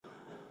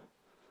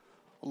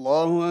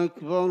الله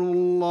أكبر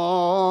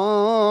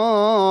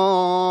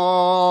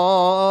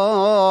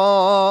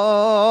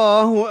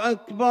الله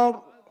أكبر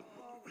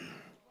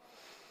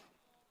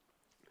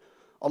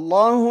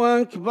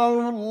الله أكبر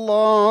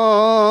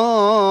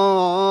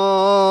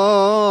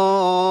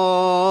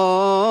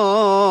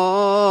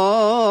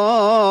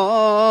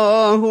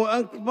الله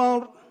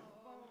أكبر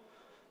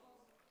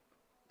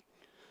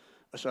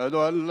أشهد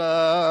أن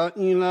لا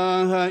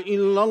إله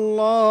إلا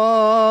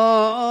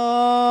الله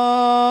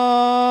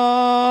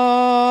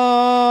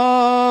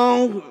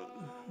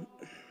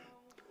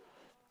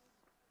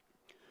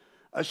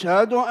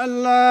أشهد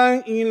أن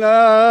لا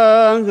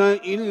إله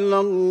إلا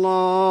الله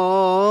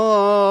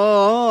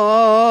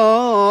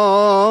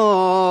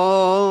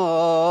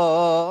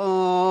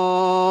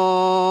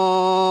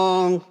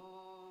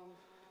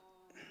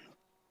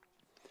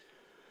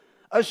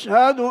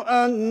أشهد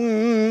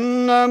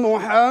أن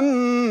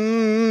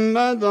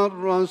محمدًا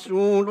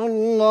رسول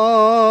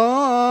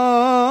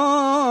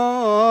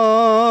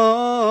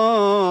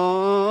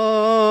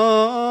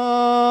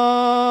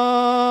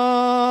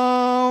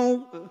الله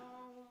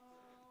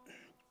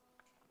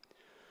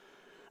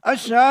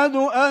أشهد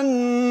أن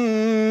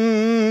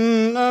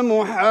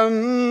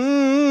محمدًا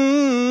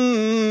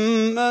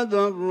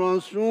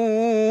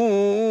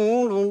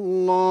رسول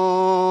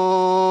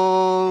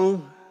الله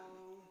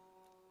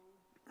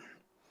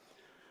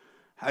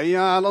حي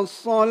على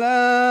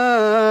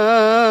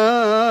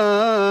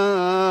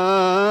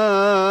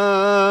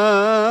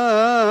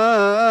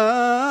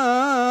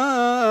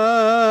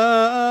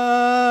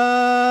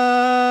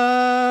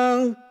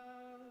الصلاة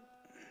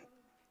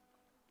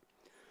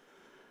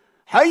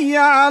حي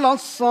على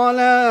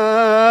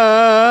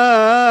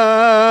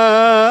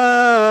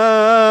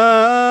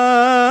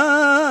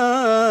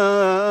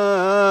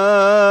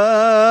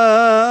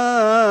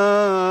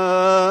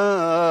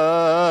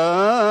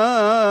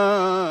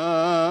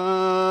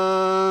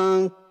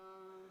الصلاة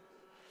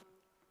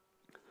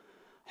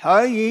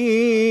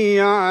حي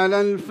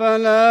على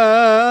الفلاح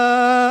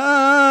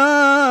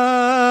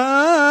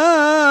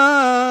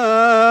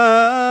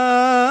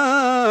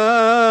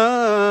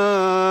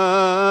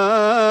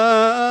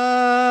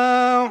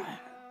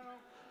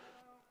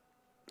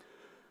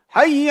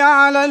حي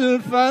على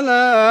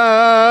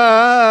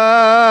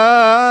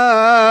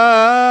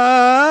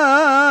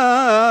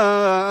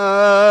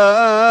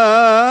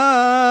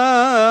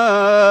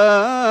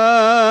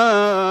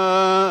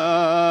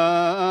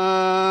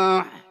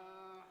الفلاح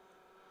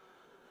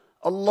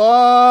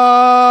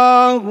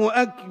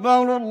الله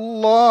أكبر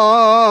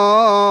الله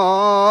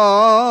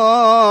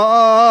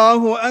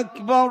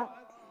أكبر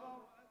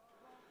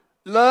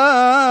لا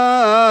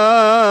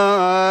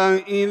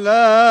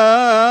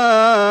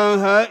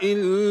إله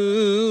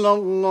إلا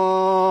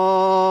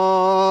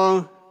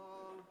الله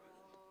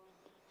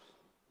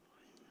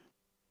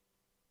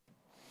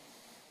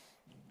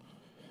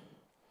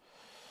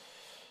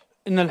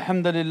إن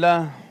الحمد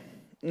لله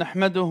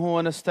نحمده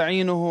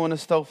ونستعينه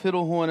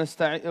ونستغفره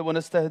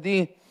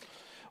ونستهديه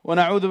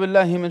ونعوذ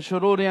بالله من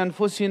شرور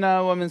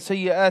أنفسنا ومن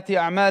سيئات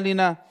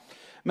أعمالنا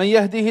من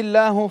يهده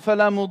الله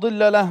فلا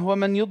مضل له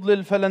ومن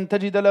يضلل فلن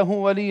تجد له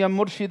وليا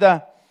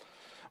مرشدا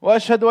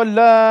وأشهد أن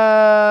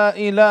لا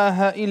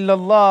إله إلا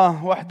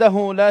الله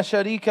وحده لا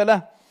شريك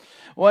له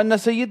وأن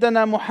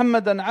سيدنا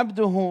محمدا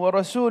عبده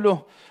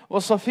ورسوله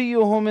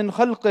وصفيه من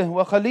خلقه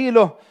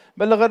وخليله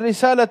بلغ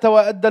الرسالة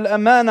وأدى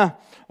الأمانة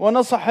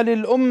ونصح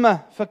للأمة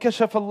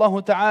فكشف الله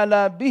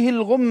تعالى به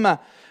الغمة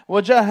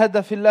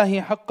وجاهد في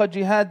الله حق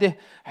جهاده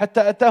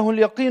حتى أتاه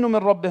اليقين من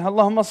ربه.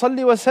 اللهم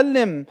صل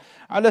وسلم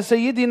على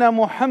سيدنا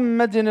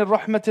محمد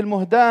الرحمة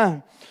المهداة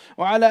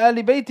وعلى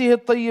آل بيته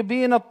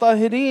الطيبين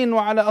الطاهرين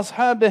وعلى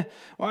أصحابه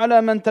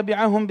وعلى من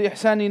تبعهم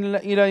بإحسان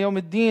إلى يوم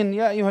الدين.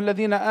 يا أيها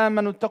الذين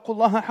آمنوا اتقوا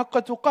الله حق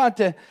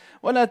تقاته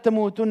ولا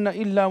تموتن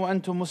إلا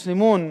وأنتم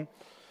مسلمون.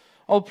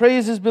 All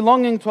praises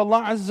belonging to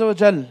Allah Azza wa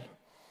Jal.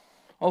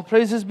 All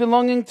praises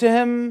belonging to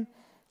Him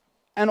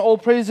and all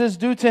praises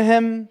due to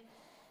Him.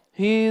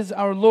 He is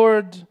our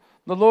Lord,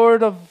 the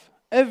Lord of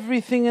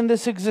everything in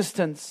this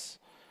existence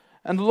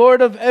and the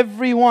Lord of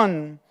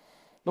everyone,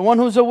 the one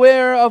who's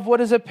aware of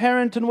what is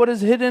apparent and what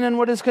is hidden and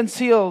what is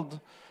concealed,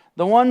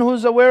 the one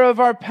who's aware of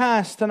our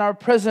past and our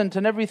present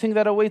and everything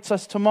that awaits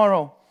us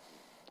tomorrow.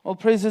 All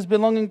praises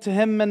belonging to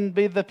Him, and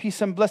may the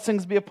peace and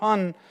blessings be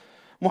upon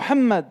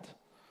Muhammad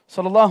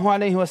sallallahu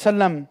alayhi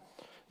wasallam,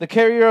 the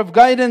carrier of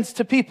guidance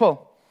to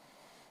people,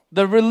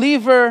 the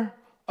reliever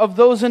of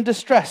those in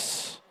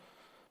distress.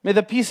 May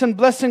the peace and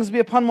blessings be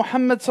upon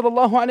Muhammad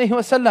sallallahu alayhi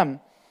wasallam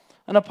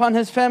and upon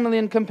his family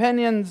and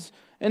companions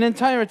in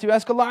entirety. We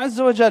ask Allah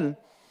Azza wa Jal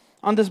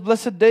on this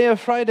blessed day of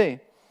Friday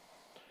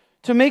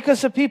to make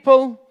us a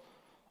people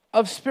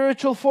of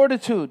spiritual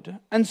fortitude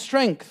and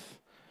strength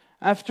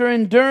after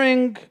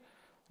enduring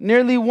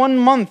nearly 1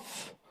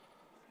 month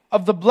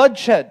of the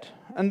bloodshed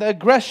and the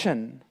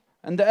aggression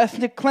and the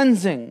ethnic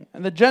cleansing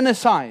and the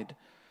genocide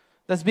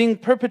that's being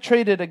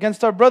perpetrated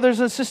against our brothers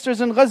and sisters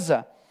in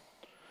Gaza.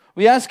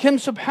 We ask Him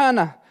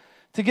subhanahu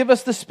to give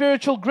us the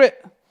spiritual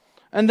grit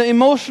and the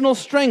emotional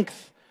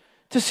strength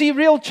to see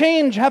real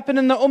change happen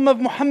in the ummah of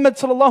Muhammad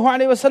sallallahu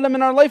alaihi wasallam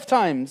in our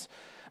lifetimes.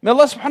 May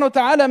Allah subhanahu wa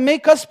ta'ala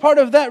make us part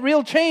of that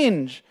real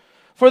change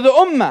for the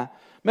ummah.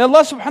 May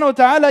Allah subhanahu wa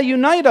ta'ala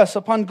unite us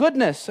upon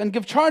goodness and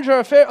give charge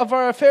of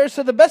our affairs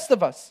to the best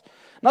of us,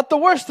 not the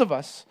worst of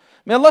us.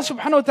 May Allah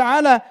subhanahu wa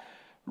ta'ala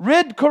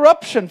rid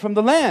corruption from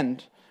the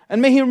land,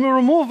 and may He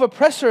remove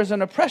oppressors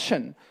and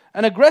oppression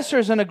and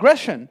aggressors and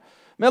aggression.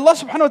 May Allah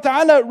subhanahu wa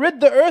ta'ala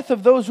rid the earth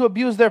of those who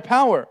abuse their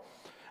power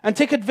and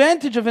take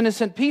advantage of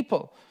innocent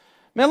people.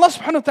 May Allah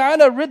subhanahu wa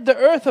ta'ala rid the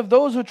earth of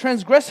those who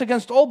transgress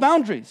against all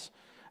boundaries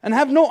and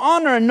have no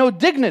honor and no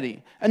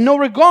dignity and no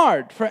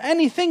regard for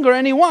anything or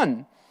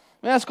anyone.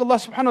 We ask Allah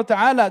subhanahu wa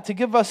ta'ala to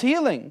give us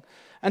healing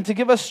and to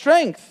give us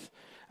strength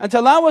and to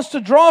allow us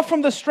to draw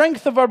from the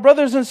strength of our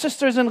brothers and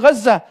sisters in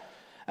Gaza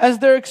as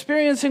they're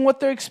experiencing what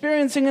they're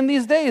experiencing in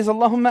these days.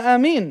 Allahumma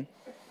ameen.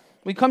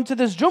 We come to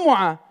this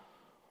Jumu'ah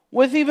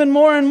with even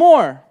more and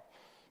more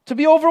to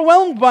be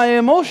overwhelmed by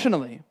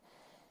emotionally,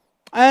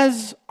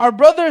 as our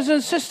brothers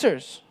and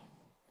sisters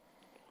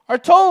are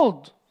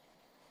told,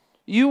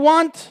 you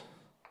want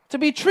to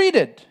be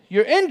treated,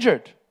 you're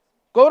injured,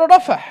 go to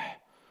Rafah,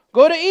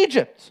 go to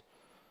Egypt,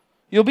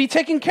 you'll be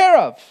taken care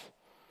of.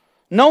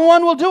 No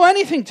one will do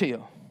anything to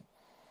you.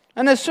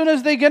 And as soon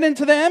as they get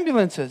into the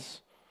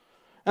ambulances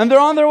and they're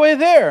on their way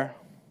there,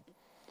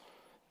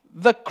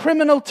 the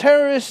criminal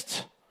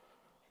terrorist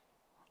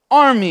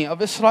army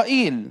of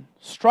Israel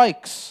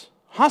strikes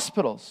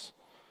hospitals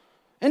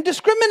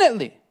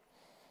indiscriminately,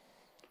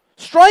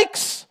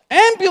 strikes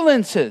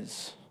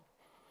ambulances,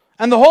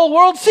 and the whole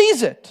world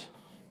sees it.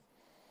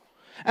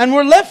 And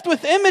we're left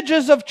with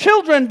images of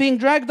children being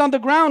dragged on the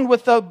ground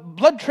with a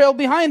blood trail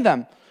behind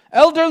them,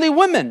 elderly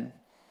women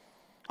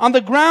on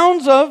the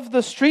grounds of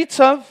the streets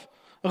of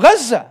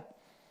Gaza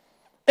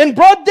in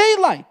broad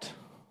daylight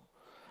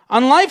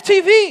on live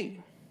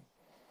TV.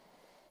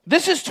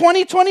 This is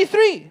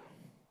 2023.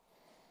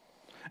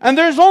 And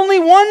there's only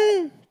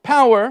one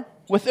power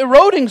with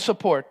eroding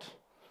support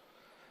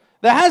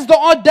that has the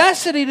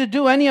audacity to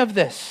do any of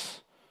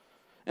this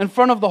in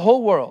front of the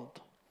whole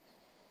world.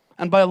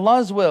 And by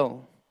Allah's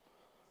will,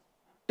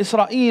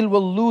 Israel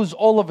will lose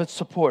all of its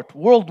support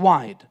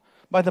worldwide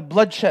by the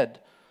bloodshed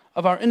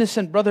of our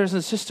innocent brothers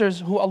and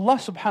sisters who Allah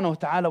subhanahu wa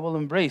ta'ala will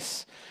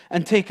embrace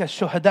and take as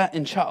shuhada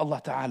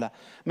insha'Allah ta'ala.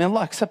 May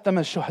Allah accept them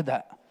as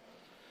shuhada.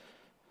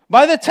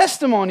 By the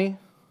testimony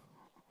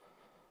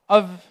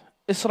of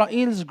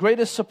Israel's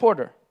greatest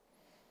supporter,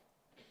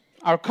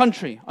 our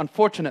country,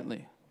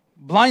 unfortunately,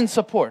 blind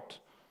support.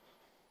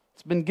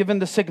 It's been given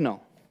the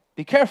signal.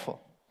 Be careful.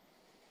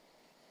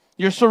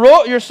 Your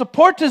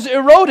support is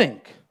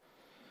eroding.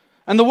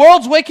 And the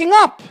world's waking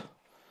up.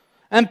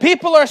 And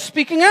people are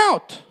speaking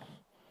out.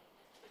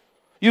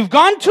 You've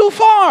gone too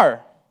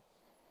far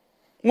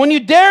when you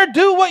dare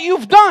do what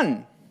you've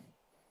done.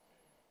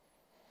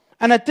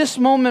 And at this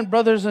moment,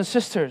 brothers and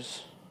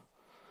sisters,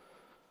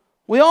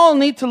 we all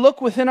need to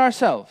look within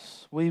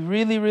ourselves. We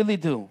really, really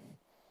do.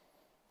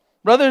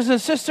 Brothers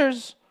and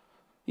sisters,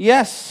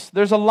 yes,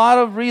 there's a lot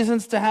of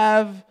reasons to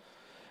have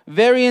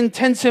very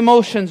intense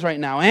emotions right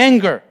now.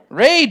 Anger,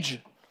 rage,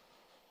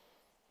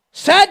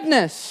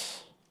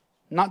 sadness,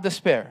 not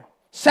despair.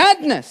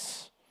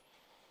 Sadness.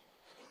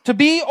 To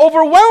be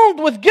overwhelmed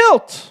with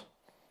guilt,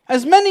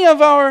 as many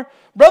of our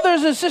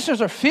brothers and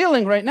sisters are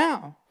feeling right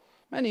now.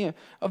 Many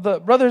of the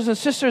brothers and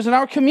sisters in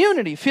our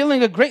community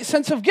feeling a great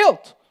sense of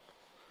guilt,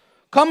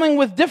 coming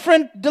with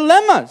different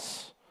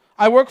dilemmas.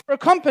 I work for a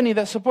company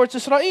that supports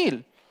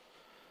Israel.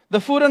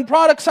 The food and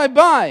products I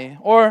buy,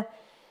 or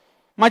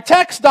my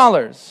tax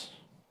dollars.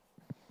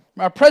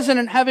 Our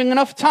president having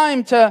enough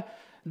time to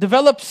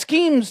develop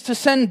schemes to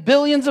send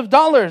billions of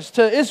dollars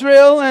to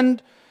Israel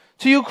and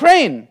to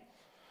Ukraine.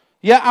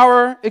 Yet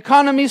our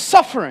economy is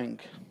suffering.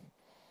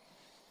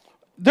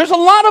 There's a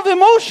lot of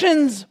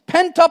emotions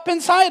pent up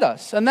inside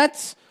us, and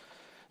that's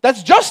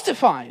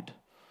justified.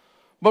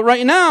 But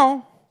right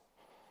now,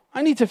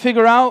 I need to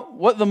figure out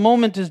what the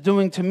moment is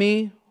doing to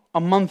me a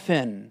month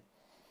in.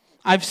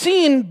 I've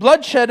seen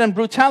bloodshed and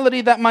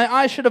brutality that my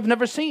eyes should have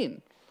never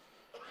seen.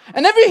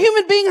 And every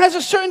human being has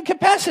a certain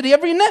capacity.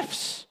 Every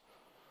nafs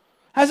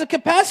has a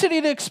capacity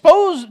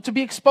to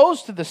be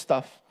exposed to this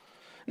stuff.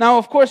 Now,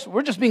 of course,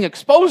 we're just being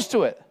exposed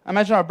to it.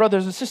 Imagine our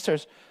brothers and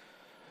sisters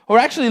who are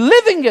actually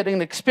living it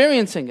and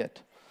experiencing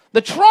it.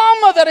 The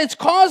trauma that it's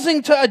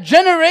causing to a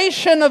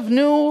generation of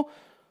new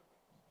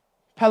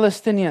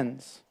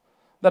Palestinians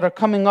that are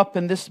coming up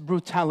in this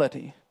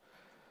brutality.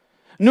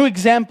 New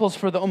examples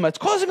for the ummah. It's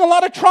causing a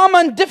lot of trauma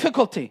and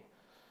difficulty.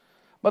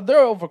 But they're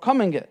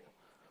overcoming it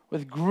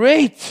with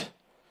great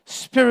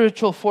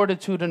spiritual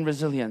fortitude and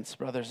resilience,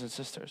 brothers and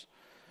sisters.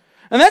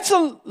 And that's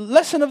a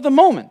lesson of the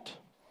moment.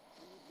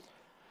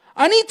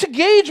 I need to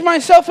gauge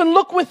myself and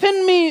look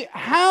within me,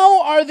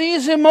 how are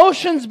these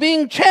emotions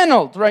being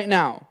channeled right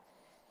now?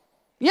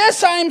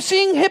 Yes, I am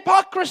seeing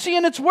hypocrisy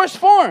in its worst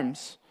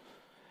forms.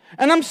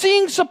 And I'm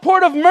seeing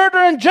support of murder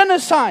and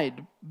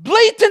genocide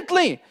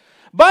blatantly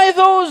by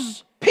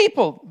those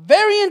people.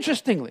 Very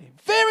interestingly,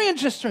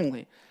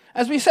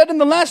 as we said in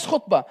the last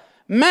khutbah,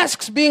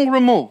 masks being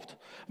removed.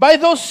 by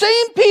those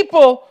same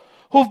people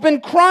who've been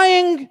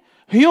crying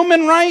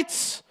human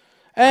rights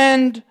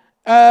and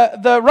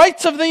the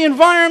rights of the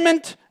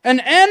environment and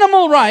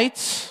animal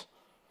rights,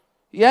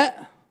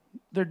 yet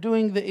they're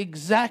doing the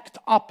exact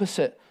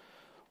opposite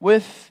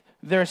with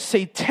their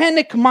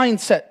satanic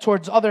mindset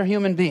towards other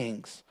human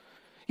beings.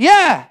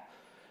 Yeah,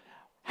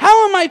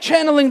 how am I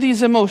channeling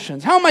these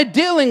emotions? How am I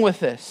dealing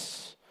with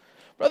this?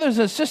 Brothers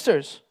and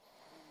sisters,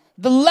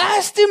 the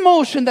last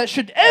emotion that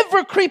should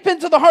ever creep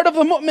into the heart of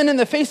the mu'min in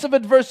the face of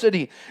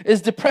adversity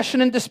is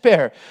depression and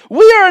despair.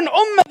 We are an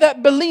ummah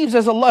that believes,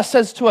 as Allah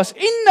says to us,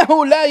 إِنَّهُ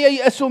لَا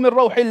يَيْأَسُ مِنْ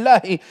رَوْحِ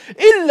اللَّهِ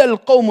إِلَّا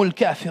الْقَوْمُ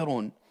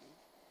الْكَافِرُونَ.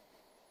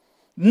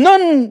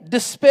 None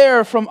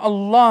despair from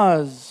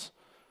Allah's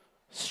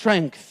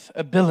strength,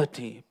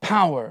 ability,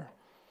 power,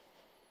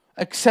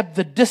 except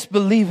the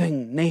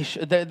disbelieving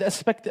nation,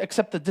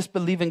 except the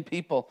disbelieving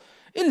people.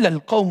 إِلَّا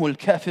الْقَوْمُ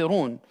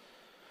الْكَافِرُونَ.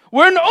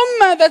 We're an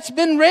ummah that's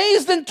been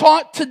raised and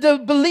taught to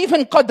believe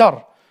in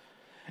qadar.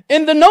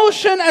 In the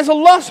notion, as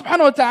Allah subhanahu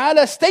wa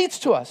ta'ala states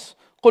to us,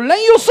 قُلْ لَنْ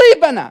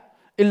يُصِيبَنَا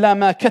إِلَّا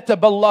مَا كَتَبَ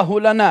اللَّهُ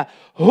لَنَا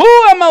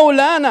هُوَ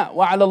مَوْلَانَا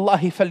وَعَلَى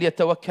اللَّهِ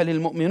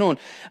فَلْيَتَوَكَّلِ الْمُؤْمِنُونَ.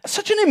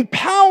 Such an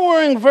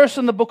empowering verse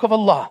in the book of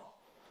Allah.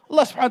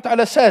 Allah subhanahu wa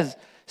ta'ala says,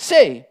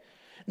 say,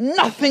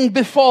 nothing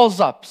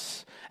befalls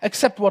us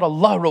except what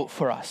Allah wrote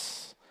for us.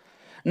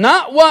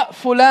 Not what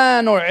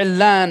Fulan or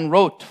Illan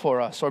wrote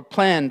for us or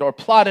planned or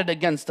plotted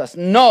against us.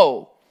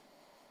 No.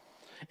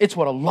 It's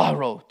what Allah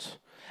wrote.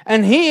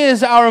 And He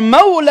is our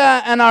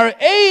Mawla and our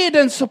aid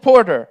and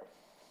supporter.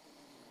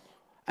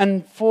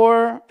 And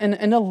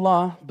in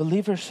Allah,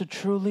 believers should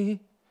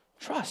truly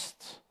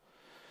trust.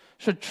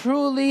 Should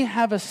truly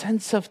have a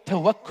sense of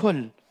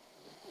tawakkul.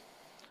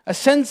 A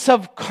sense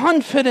of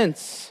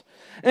confidence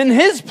in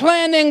His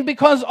planning,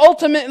 because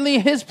ultimately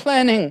His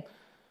planning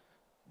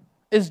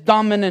is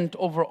dominant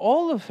over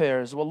all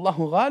affairs. وَاللَّهُ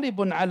غَالِبٌ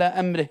عَلَى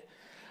أَمْرِهِ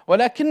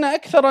وَلَكِنَّ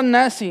أَكْثَرَ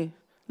النَّاسِ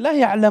لَا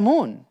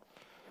يَعْلَمُونَ.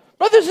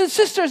 Brothers and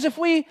sisters, if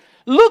we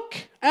look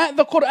at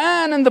the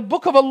Quran and the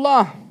book of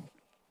Allah,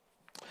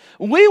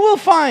 we will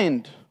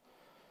find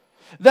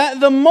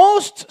that the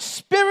most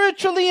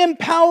spiritually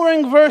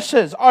empowering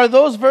verses are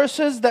those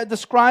verses that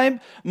describe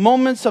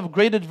moments of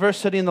great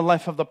adversity in the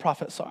life of the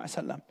Prophet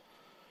ﷺ.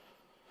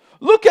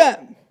 Look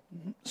at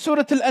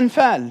Surah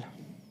Al-Anfal.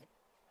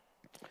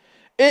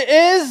 It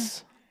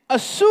is a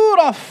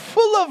surah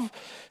full of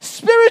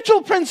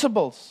spiritual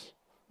principles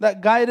that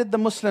guided the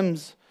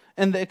Muslims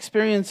in the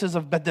experiences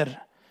of Badr,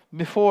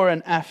 before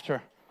and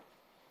after.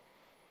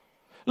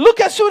 Look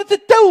at Surah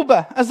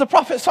At-Tawbah, as the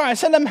Prophet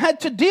ﷺ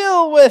had to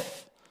deal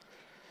with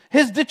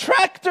his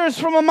detractors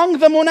from among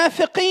the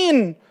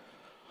munafiqeen,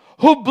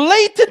 who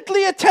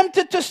blatantly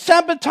attempted to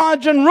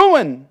sabotage and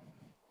ruin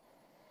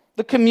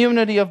the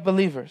community of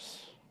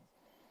believers.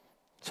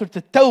 Surah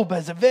At-Tawbah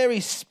is a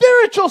very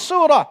spiritual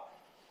surah.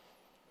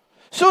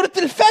 Surah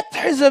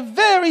Al-Fath is a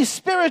very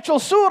spiritual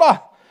surah.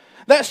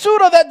 That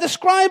surah that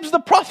describes the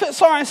Prophet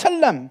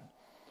ﷺ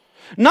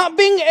not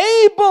being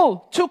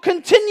able to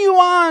continue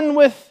on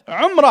with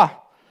Umrah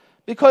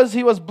because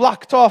he was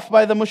blocked off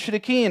by the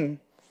mushrikeen.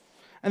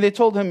 And they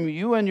told him,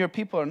 you and your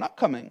people are not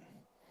coming.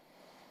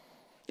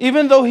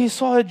 Even though he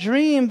saw a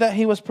dream that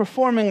he was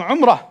performing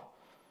Umrah.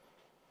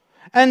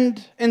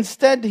 And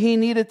instead he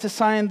needed to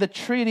sign the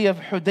Treaty of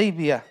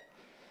Hudaybiyah,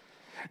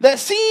 that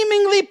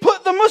seemingly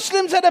put the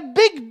Muslims at a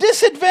big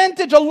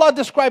disadvantage. Allah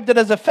described it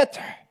as a fath.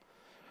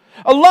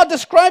 Allah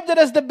described it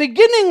as the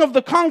beginning of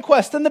the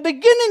conquest and the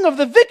beginning of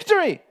the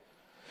victory.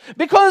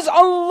 Because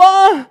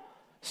Allah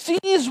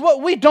sees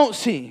what we don't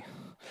see.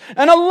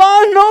 And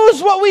Allah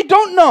knows what we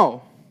don't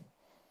know.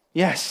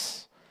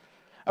 Yes,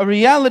 a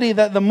reality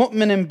that the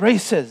mu'min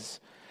embraces.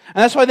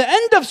 And that's why the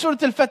end of Surah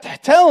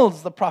Al-Fath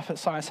tells the Prophet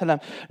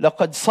ﷺ,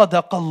 لَقَدْ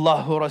صَدَقَ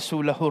اللَّهُ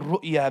رَسُولَهُ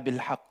الرُّؤْيَا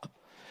بِالْحَقِّ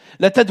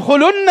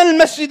لَتَدْخُلُنَّ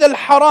الْمَسْجِدَ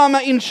الْحَرَامَ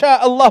إِنْ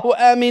شَاءَ اللَّهُ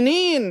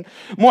آمِنِينَ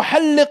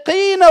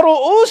مُحَلِّقِينَ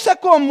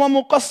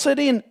رُؤُوسَكُمْ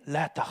وَمُقَصِّرِينَ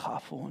لَا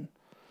تَخَافُونَ.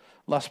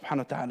 Allah subhanahu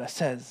wa ta'ala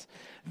says,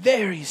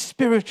 very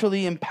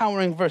spiritually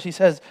empowering verse. He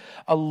says,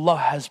 Allah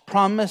has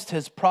promised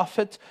His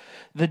Prophet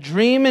the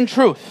dream and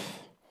truth.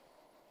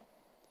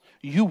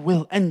 You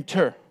will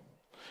enter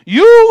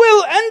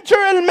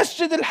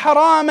al-Masjid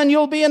al-Haram, and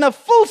you'll be in a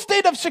full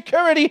state of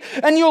security,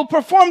 and you'll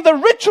perform the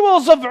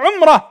rituals of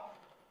Umrah.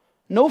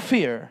 No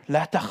fear.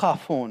 لا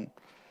تخافون.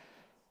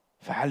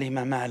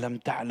 فعلم ما لم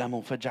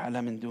تعلموا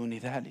فجعل من دون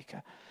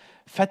ذلك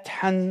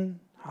فتحا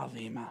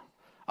عظيما.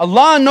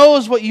 Allah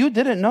knows what you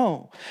didn't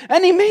know.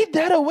 And He made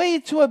that a way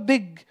to a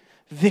big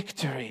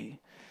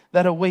victory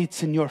that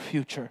awaits in your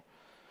future.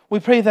 We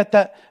pray that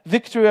that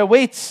victory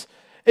awaits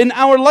in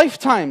our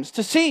lifetimes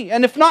to see.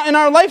 And if not in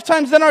our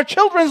lifetimes, then our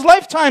children's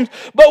lifetimes.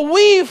 But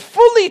we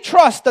fully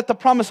trust that the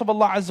promise of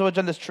Allah Azza wa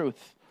Jalla is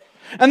truth.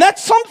 And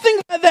that's something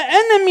that the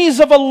enemies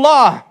of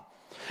Allah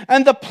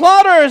and the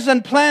plotters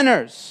and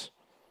planners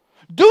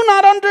do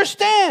not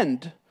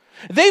understand.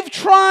 They've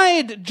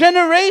tried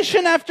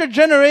generation after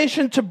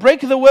generation to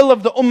break the will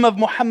of the Ummah of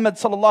Muhammad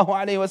sallallahu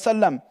alaihi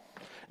wasallam.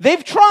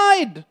 They've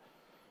tried.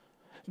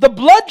 The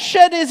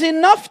bloodshed is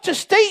enough to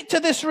state to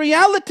this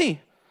reality.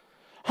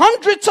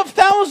 Hundreds of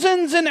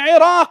thousands in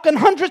Iraq and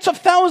hundreds of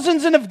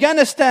thousands in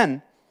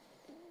Afghanistan.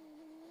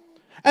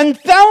 And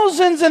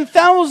thousands in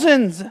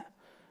Palestine.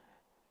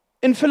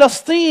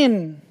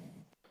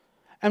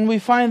 And we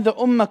find the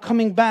ummah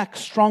coming back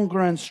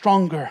stronger and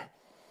stronger.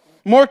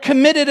 More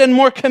committed and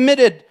more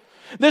committed.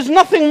 There's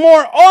nothing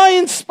more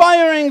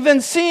awe-inspiring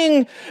than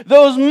seeing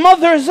those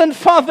mothers and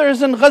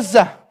fathers in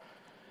Gaza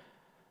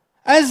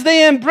as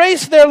they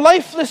embrace their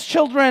lifeless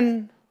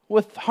children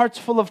with hearts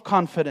full of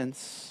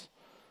confidence.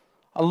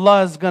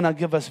 Allah is going to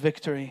give us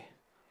victory.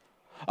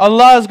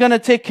 Allah is going to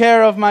take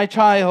care of my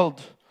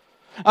child.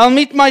 I'll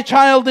meet my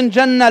child in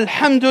Jannah,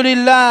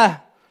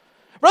 alhamdulillah.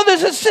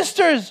 Brothers and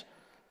sisters,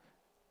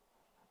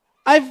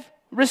 I've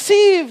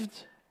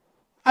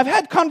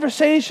had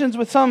conversations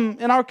with some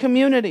in our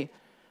community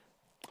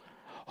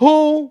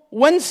who,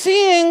 when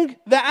seeing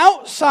the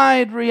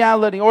outside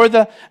reality or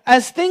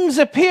as things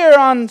appear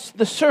on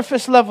the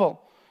surface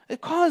level,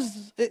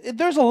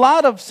 there's a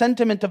lot of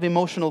sentiment of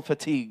emotional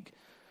fatigue.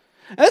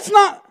 And it's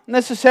not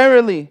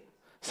necessarily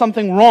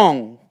something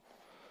wrong,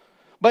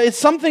 but it's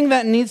something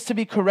that needs to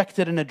be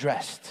corrected and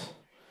addressed.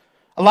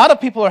 A lot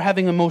of people are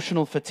having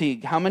emotional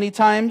fatigue. How many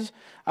times?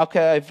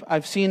 Okay,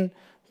 I've seen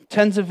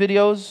tens of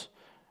videos.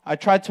 I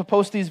tried to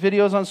post these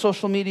videos on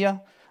social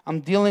media. I'm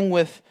dealing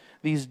with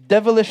these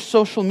devilish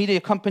social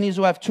media companies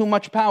who have too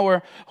much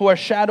power, who are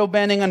shadow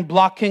banning and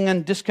blocking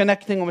and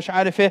disconnecting.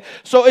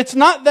 So it's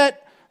not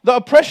that the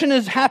oppression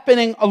is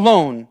happening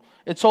alone.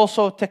 It's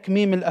also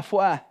takmim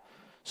al-afwah.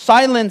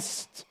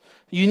 Silenced.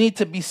 You need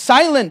to be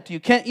silent. You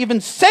can't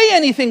even say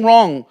anything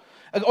wrong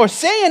or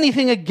say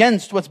anything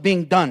against what's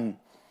being done.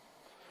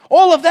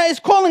 All of that is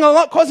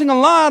causing a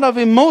lot of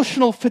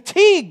emotional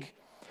fatigue.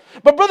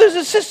 But brothers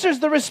and sisters,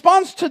 the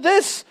response to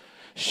this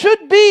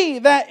should be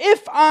that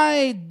if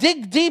I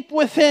dig deep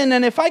within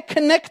and if I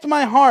connect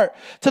my heart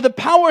to the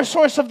power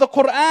source of the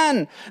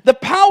Quran, the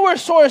power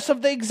source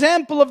of the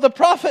example of the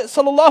Prophet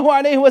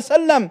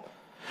ﷺ,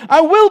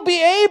 I will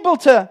be able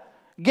to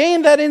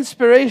gain that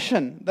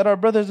inspiration that our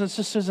brothers and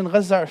sisters in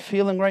Gaza are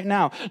feeling right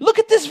now. Look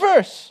at this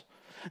verse.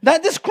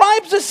 That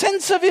describes a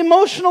sense of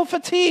emotional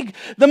fatigue.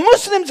 The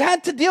Muslims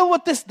had to deal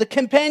with this, the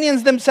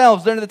companions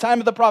themselves, during the time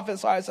of the Prophet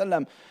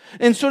ﷺ.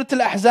 In Surah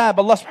Al-Ahzab,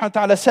 Allah subhanahu wa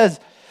ta'ala says,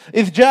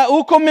 إِذْ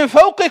جَاءُوكُم مِّن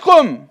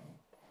فَوْقِكُمْ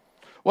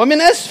وَمِنْ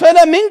أَسْفَلَ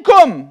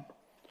مِنْكُمْ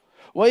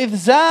وَإِذْ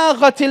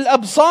زَاغَتِ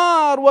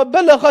الْأَبْصَارُ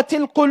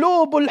وَبَلَغَتِ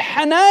الْقُلُوبُ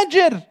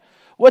الْحَنَاجِرَ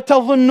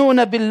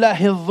وَتَظُنُّونَ بِاللَّهِ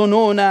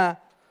الظُّنُونَ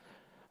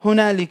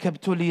هُنَالِكَ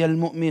ابْتُلِيَ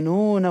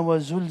الْمُؤْمِنُونَ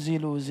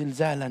وَزُلْزِلُوا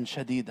زِلْزَالًا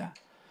شَدِيدًا.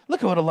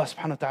 Look at what Allah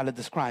subhanahu wa ta'ala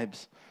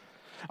describes.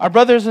 Our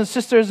brothers and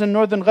sisters in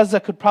northern Gaza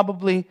could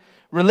probably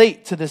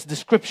relate to this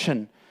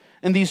description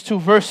in these two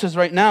verses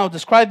right now,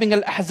 describing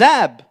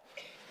Al-Ahzab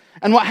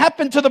and what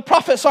happened to the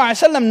Prophet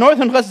ﷺ,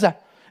 northern Gaza,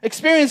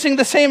 experiencing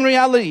the same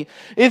reality.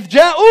 إِذْ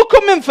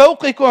جَاءُوكُم مِّن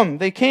فَوْقِكُم.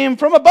 They came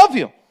from above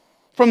you,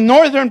 from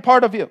northern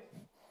part of you,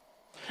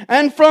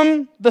 and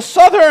from the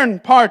southern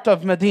part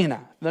of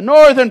Medina, the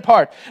northern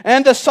part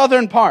and the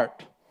southern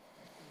part.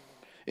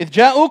 إِذْ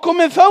جَاءُوكُم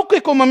مِّن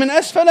فَوْقِكُم وَمِنْ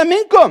أَسْفَلَ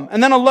مِنْكُمْ.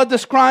 And then Allah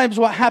describes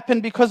what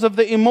happened because of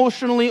the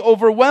emotionally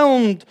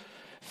overwhelmed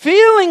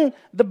feeling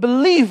the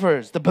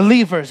believers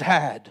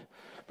had.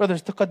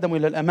 Brothers, تقدموا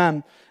إلى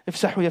الأمام.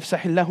 افسحوا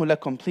يفسح الله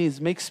لكم. Please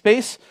make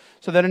space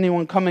so that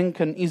anyone coming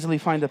can easily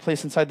find a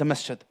place inside the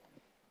masjid.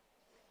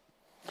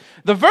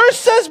 The verse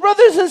says,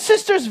 brothers and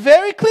sisters,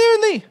 very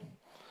clearly,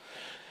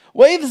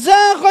 وَإِذْ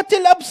زَاغَتِ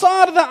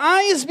الْأَبْصَارِ. The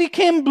eyes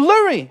became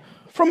blurry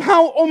from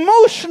how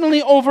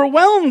emotionally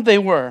overwhelmed they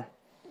were.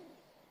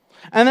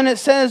 And then it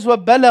says,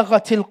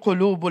 وَبَلَغَتِ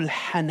الْقُلُوبُ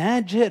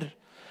الْحَنَاجِرِ.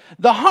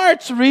 The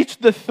hearts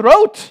reached the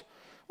throat.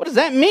 What does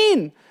that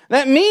mean?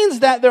 That means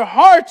that their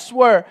hearts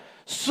were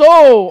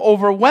so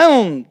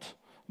overwhelmed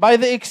by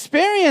the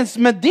experience.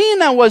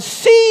 Medina was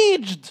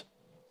sieged,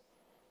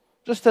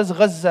 just as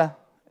Gaza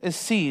is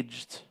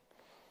sieged.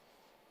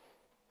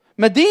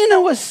 Medina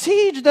was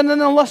sieged, and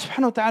then Allah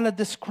subhanahu wa ta'ala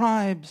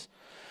describes,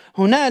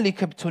 هُنَالِكَ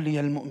ابْتُلِيَ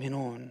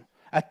الْمُؤْمِنُونَ.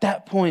 At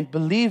that point,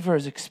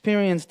 believers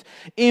experienced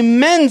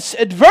immense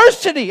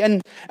adversity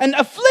and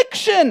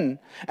affliction,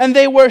 and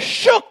they were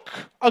shook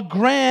a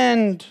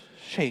grand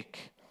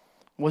shake.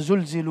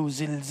 وَزُلْزِلُوا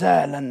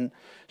زِلْزَالًا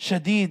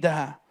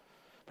شَدِيدًا.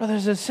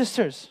 Brothers and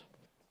sisters,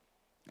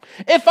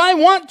 if I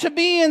want to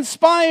be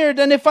inspired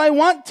and if I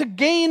want to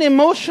gain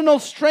emotional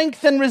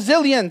strength and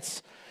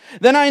resilience,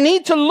 then I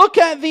need to look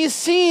at these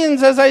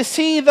scenes as I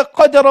see the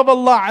qadr of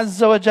Allah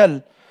Azza wa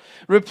Jal.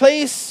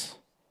 Replace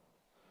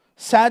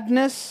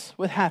sadness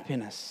with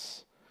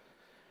happiness.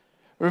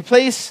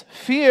 Replace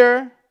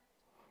fear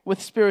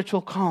with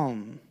spiritual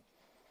calm.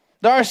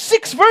 There are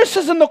 6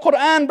 verses in the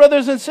Quran,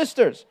 brothers and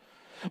sisters.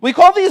 We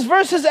call these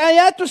verses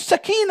ayatul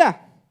sakina.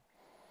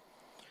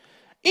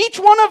 Each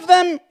one of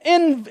them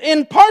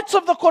in parts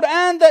of the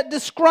Quran that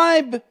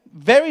describe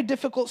very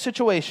difficult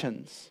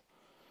situations.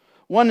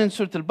 One in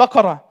Surah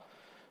Al-Baqarah,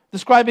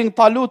 describing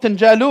Talut and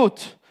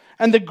Jalut,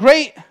 and the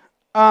great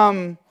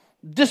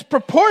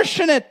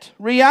disproportionate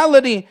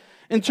reality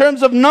in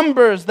terms of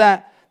numbers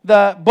that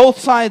both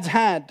sides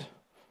had.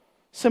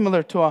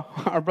 similar to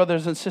our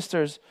brothers and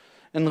sisters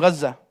in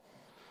Gaza.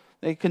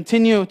 They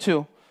continue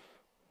to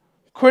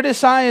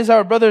criticize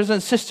our brothers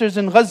and sisters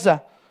in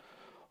Gaza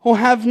who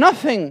have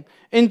nothing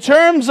in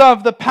terms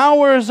of the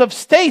powers of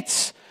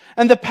states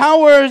and the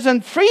powers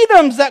and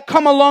freedoms that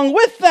come along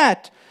with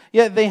that.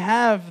 Yet they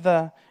have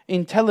the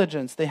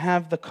intelligence, they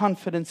have the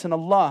confidence in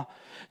Allah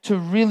to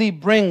really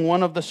bring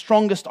one of the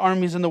strongest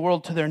armies in the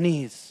world to their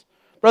knees.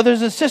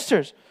 Brothers and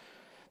sisters,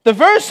 the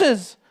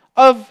verses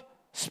of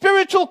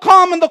spiritual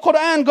calm in the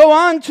Quran go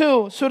on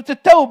to Surah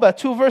At-Tawbah,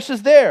 2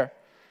 verses there.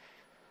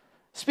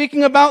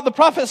 Speaking about the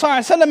Prophet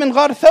ﷺ in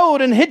Ghar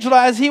Thawr in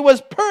Hijrah as he was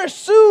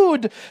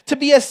pursued to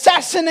be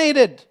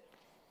assassinated.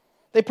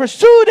 They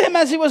pursued him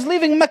as he was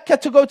leaving Mecca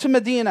to go to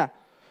Medina.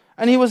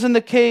 And he was in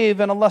the cave,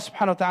 and Allah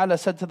subhanahu wa ta'ala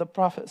said to the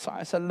Prophet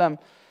ﷺ,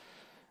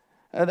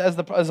 as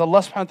Allah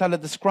subhanahu wa ta'ala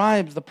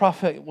describes, the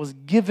Prophet was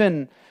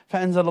given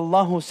فَأَنزَلَ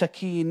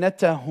اللَّهُ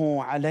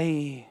سَكِينَتَهُ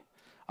عَلَيْهِ.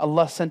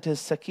 Allah sent His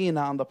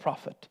sakina on the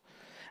Prophet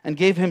and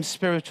gave him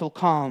spiritual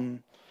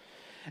calm.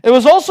 It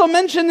was also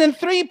mentioned in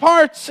 3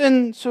 parts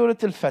in Surah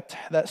Al-Fath,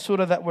 that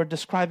surah that we're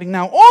describing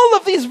now. All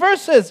of these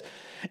verses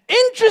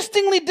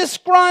interestingly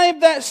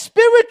describe that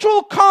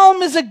spiritual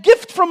calm is a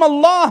gift from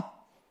Allah.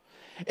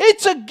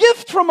 It's a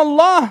gift from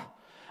Allah.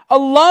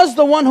 Allah's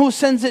the one who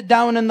sends it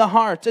down in the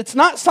heart. It's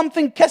not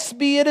something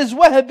kasbi, it is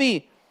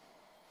wahabi.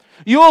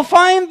 You will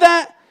find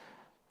that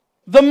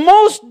the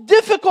most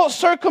difficult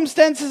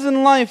circumstances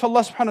in life,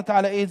 Allah subhanahu wa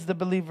ta'ala aids the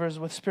believers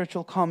with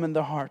spiritual calm in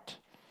their heart.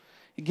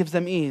 He gives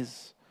them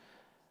ease.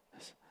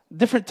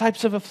 Different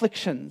types of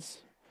afflictions,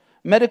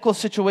 medical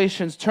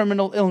situations,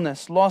 terminal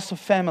illness, loss of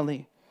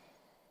family,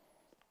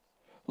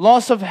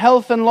 loss of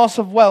health and loss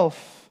of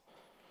wealth.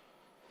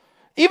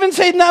 Even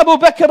Sayyidina Abu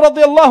Bakr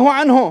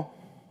radiallahu anhu,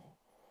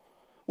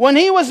 when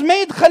he was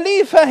made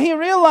Khalifa, he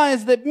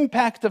realized the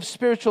impact of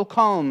spiritual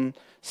calm,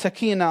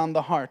 sakina on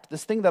the heart,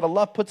 this thing that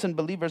Allah puts in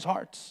believers'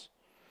 hearts.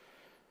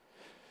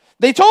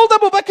 They told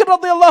Abu Bakr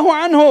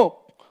radiallahu anhu,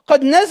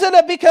 قد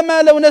نزل بك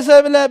ما لو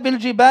نزل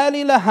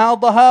بالجبال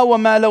لهاضها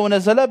وما لو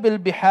نزل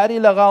بالبحار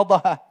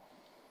لغاضها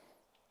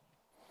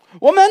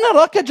وما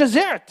نراك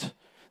جزعت.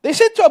 They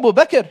said to Abu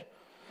Bakr,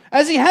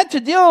 as he had to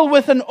deal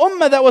with an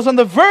ummah that was on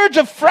the verge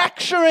of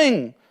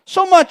fracturing,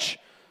 so much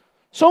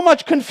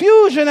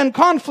confusion and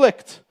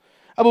conflict,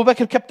 Abu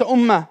Bakr kept the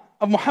ummah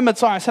of Muhammad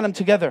ﷺ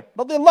together.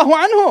 رضي الله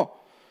عنه.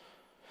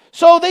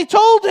 So they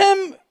told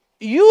him,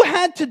 you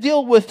had to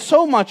deal with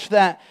so much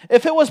that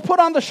if it was put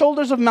on the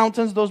shoulders of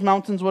mountains, those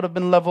mountains would have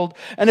been leveled.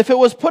 And if it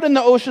was put in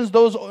the oceans,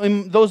 those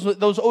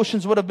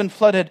oceans would have been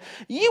flooded.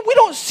 We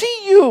don't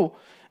see you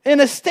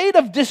in a state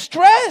of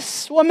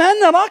distress.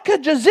 وَمَا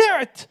نَرَاكَ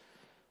جَزِعْتَ.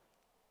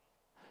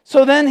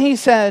 So then he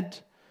said,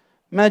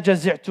 مَا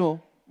جَزِعْتُ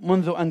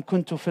مُنذُ أَن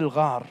كُنْتُ فِي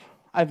الْغَارِ.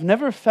 I've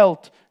never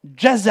felt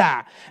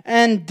jaza'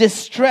 and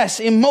distress,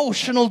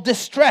 emotional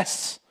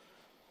distress,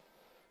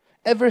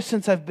 ever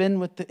since I've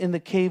been in the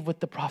cave with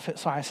the Prophet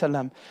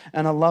ﷺ,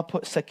 and Allah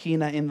put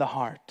sakina in the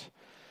heart.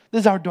 This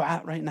is our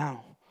dua right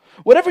now.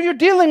 Whatever you're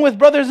dealing with,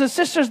 brothers and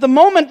sisters, the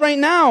moment right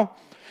now,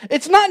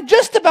 it's not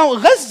just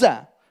about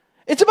Gaza.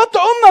 It's about the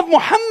ummah of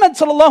Muhammad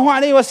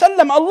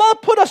ﷺ. Allah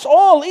put us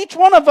all, each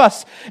one of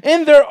us,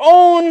 in their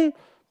own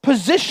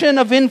position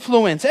of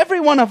influence. Every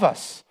one of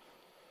us.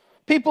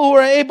 People who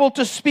are able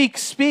to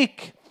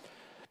speak.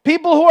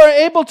 People who are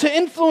able to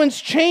influence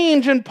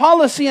change in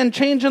policy and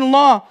change in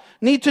law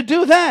need to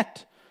do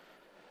that.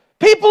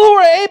 People who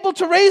are able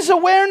to raise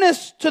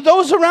awareness to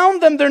those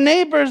around them, their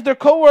neighbors, their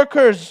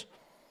co-workers,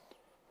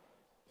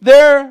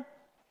 their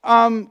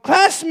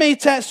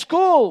classmates at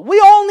school. We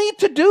all need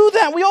to do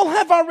that. We all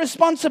have our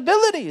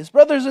responsibilities,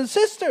 brothers and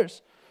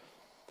sisters.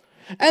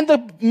 And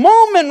the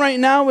moment right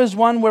now is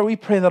one where we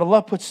pray that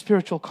Allah puts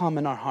spiritual calm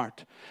in our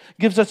heart,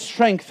 gives us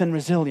strength and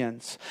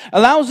resilience,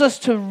 allows us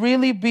to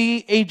really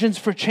be agents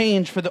for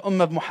change for the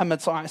ummah of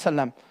Muhammad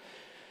ﷺ.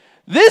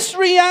 This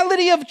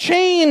reality of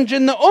change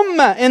in the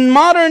ummah in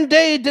modern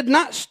day did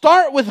not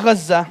start with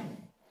Gaza,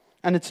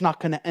 and it's not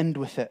going to end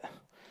with it.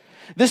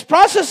 This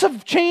process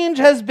of change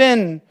has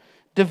been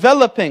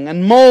developing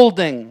and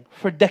molding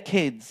for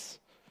decades.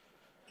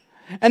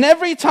 And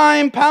every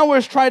time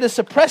powers try to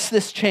suppress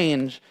this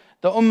change,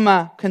 the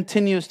ummah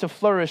continues to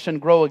flourish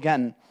and grow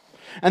again.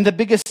 And the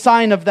biggest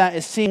sign of that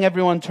is seeing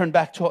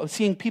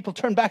people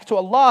turn back to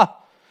Allah.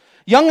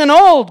 Young and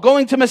old,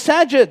 going to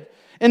masajid,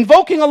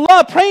 invoking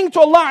Allah, praying to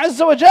Allah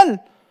Azza wa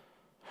Jal.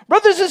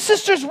 Brothers and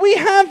sisters, we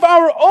have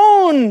our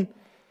own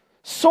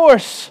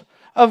source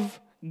of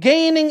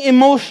gaining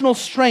emotional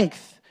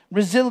strength,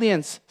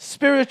 resilience,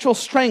 spiritual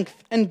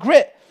strength, and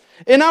grit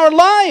in our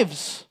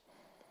lives.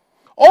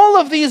 All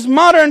of these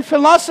modern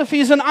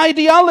philosophies and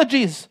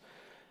ideologies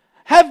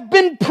have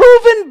been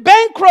proven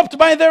bankrupt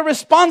by their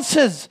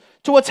responses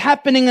to what's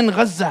happening in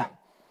Gaza.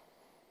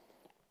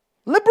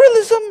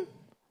 Liberalism,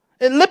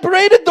 it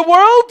liberated the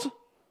world?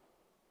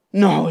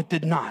 No, it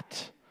did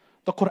not.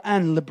 The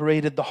Quran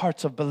liberated the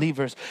hearts of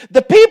believers.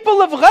 The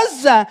people of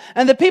Gaza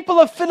and the people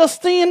of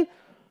Palestine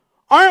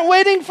aren't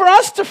waiting for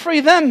us to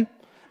free them.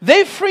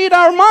 They freed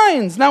our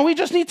minds. Now we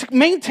just need to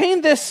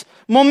maintain this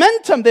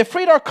momentum. They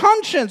freed our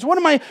conscience. What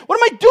am I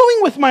doing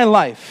with my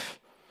life?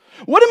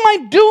 What am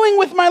I doing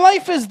with my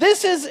life? If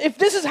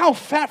this is how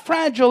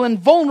fragile and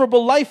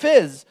vulnerable life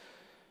is,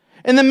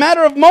 in the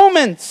matter of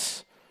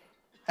moments,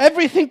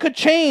 everything could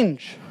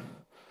change.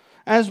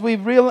 As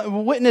we've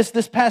witnessed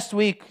this past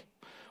week,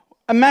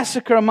 a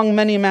massacre among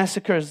many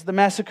massacres, the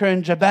massacre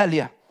in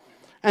Jabalia.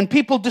 And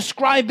people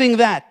describing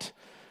that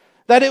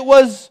it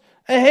was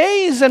a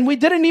haze and we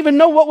didn't even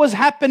know what was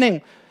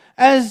happening.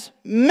 As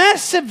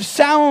massive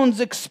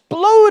sounds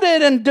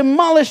exploded and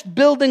demolished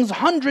buildings,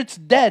 hundreds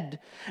dead.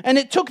 And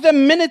it took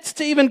them minutes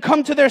to even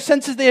come to their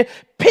senses. They're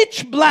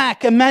pitch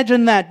black,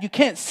 imagine that. You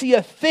can't see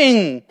a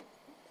thing.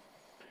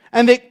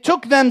 And it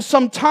took them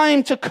some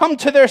time to come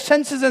to their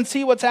senses and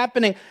see what's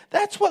happening.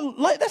 That's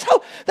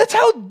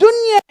how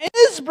dunya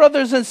is,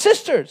 brothers and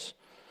sisters.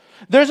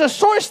 There's a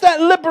source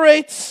that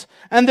liberates,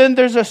 and then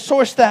there's a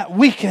source that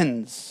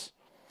weakens.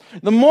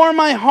 The more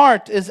my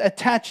heart is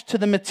attached to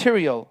the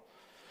material,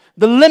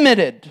 the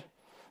limited,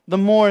 the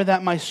more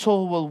that my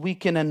soul will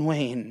weaken and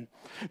wane.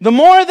 The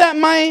more that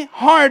my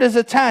heart is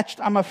attached,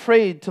 I'm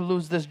afraid to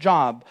lose this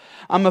job.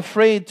 I'm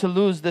afraid to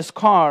lose this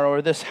car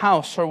or this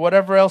house or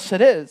whatever else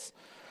it is.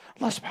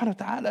 Allah subhanahu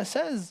wa ta'ala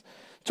says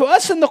to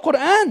us in the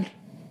Quran,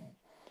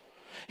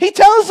 He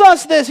tells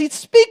us this. He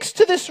speaks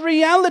to this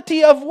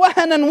reality of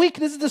wahan and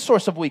weakness is the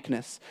source of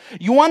weakness.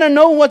 You want to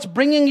know what's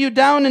bringing you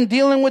down and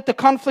dealing with the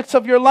conflicts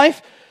of your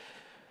life?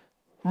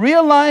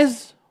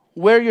 Realize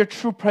where your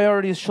true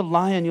priorities should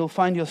lie and you'll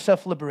find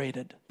yourself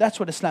liberated. That's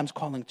what Islam's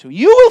calling to.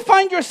 You will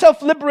find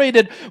yourself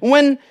liberated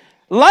when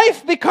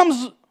life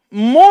becomes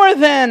more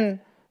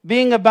than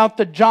being about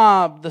the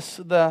job,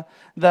 the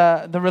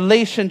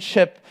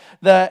relationship,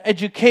 the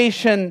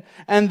education,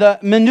 and the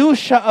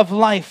minutia of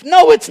life.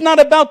 No, it's not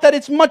about that.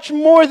 It's much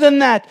more than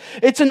that.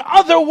 It's an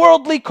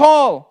otherworldly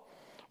call.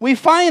 We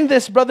find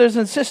this, brothers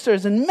and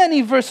sisters, in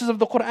many verses of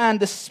the Quran,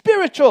 the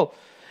spiritual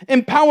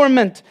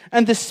empowerment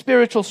and the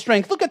spiritual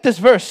strength. Look at this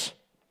verse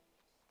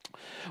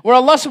where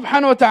Allah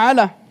subhanahu wa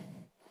ta'ala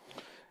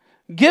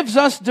gives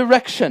us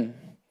direction.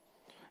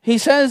 He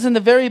says in the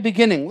very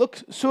beginning, look,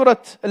 Surah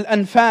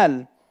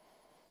Al-Anfal,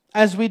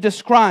 as we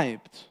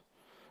described,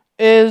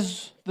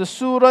 is the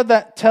surah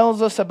that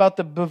tells us about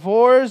the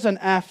befores and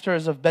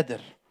afters of Badr.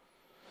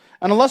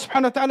 And Allah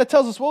subhanahu wa ta'ala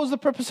tells us, what was the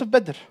purpose of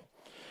Badr?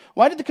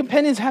 Why did the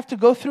companions have to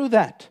go through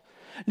that?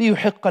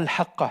 لِيُحِقَّ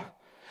الْحَقَّ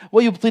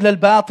وَيُبْطِلَ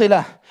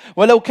الْبَاطِلَ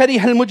وَلَوْ كَرِهَ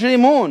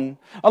الْمُجْرِمُونَ.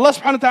 Allah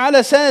subhanahu wa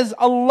ta'ala says,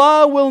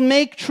 Allah will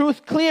make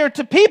truth clear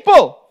to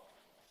people.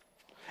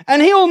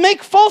 And He will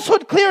make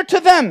falsehood clear to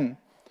them.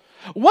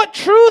 What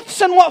truths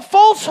and what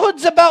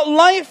falsehoods about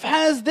life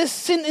has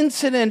this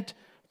incident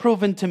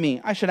proven to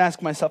me? I should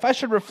ask myself. I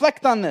should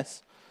reflect on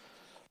this.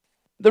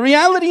 The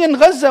reality in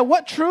Gaza,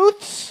 what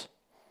truths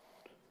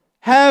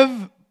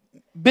have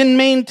been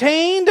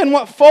maintained and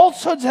what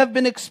falsehoods have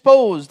been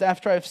exposed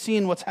after I've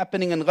seen what's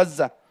happening in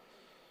Gaza?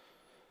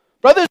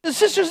 Brothers and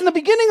sisters, in the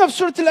beginning of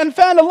Surah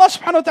Al-Anfal, Allah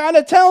subhanahu wa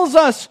ta'ala tells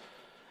us,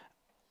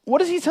 what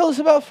does He tell us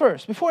about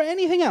first? Before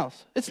anything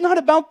else. It's not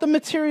about the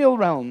material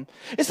realm.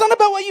 It's not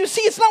about what you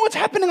see. It's not what's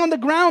happening on the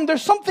ground.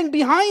 There's something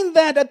behind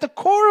that, at the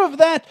core of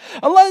that.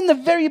 Allah in the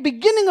very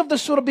beginning of the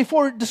surah,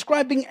 before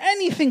describing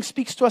anything,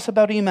 speaks to us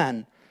about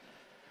Iman.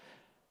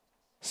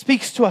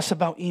 Speaks to us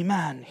about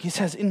Iman. He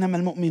says,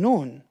 إِنَّمَا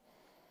الْمُؤْمِنُونَ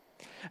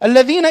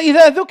الَّذِينَ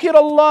إِذَا ذُكِرَ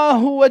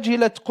اللَّهُ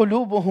وَجِلَتْ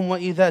قُلُوبُهُمْ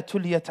وَإِذَا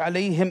تُلِيَتْ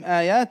عَلَيْهِمْ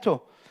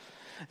آيَاتُهُ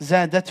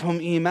زَادَتْهُمْ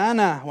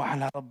إِيمَانًا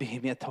وَعَلَى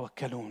رَبِّهِمْ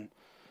يَتَوَكَّلُونَ.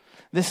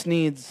 This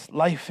needs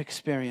life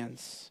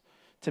experience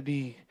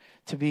to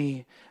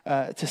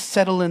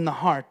settle in the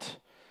heart.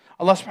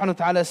 Allah subhanahu wa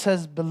ta'ala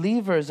says,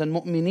 believers and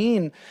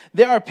mu'mineen,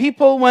 there are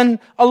people when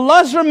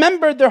Allah's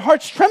remembered, their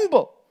hearts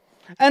tremble.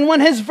 And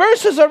when His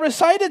verses are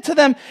recited to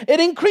them, it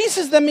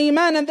increases them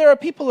iman. And there are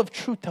people of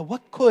true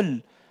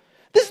tawakkul.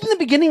 This is in the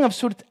beginning of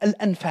Surah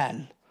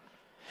Al-Anfal.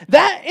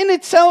 That in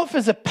itself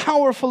is a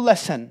powerful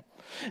lesson.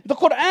 The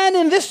Quran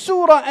in this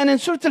surah and in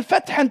Surah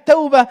Al-Fath and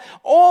Tawbah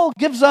all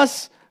gives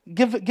us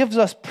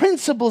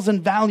principles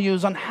and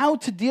values on how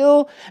to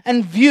deal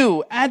and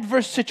view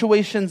adverse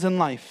situations in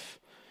life.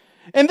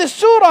 In this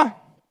surah,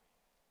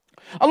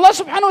 Allah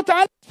subhanahu wa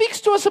ta'ala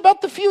speaks to us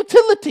about the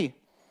futility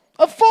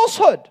of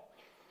falsehood.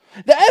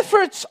 The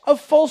efforts of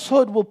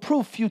falsehood will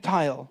prove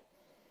futile.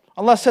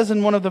 Allah says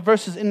in one of the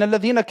verses, إِنَّ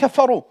الَّذِينَ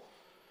كَفَرُوا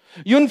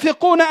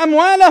يُنْفِقُونَ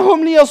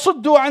أَمْوَالَهُمْ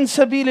لِيَصُدُّوا عَنْ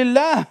سَبِيلِ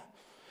اللَّهِ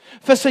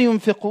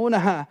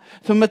فسينفقونها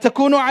ثم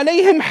تكون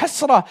عليهم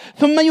حسرة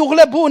ثم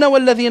يغلبون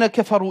والذين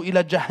كفروا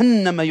إلى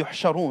جهنم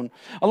يحشرون.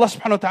 Allah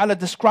subhanahu wa ta'ala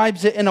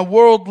describes it in a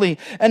worldly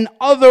and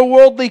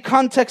otherworldly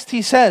context.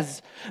 He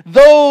says,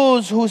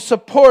 those who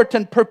support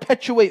and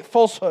perpetuate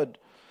falsehood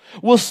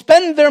will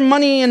spend their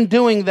money in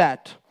doing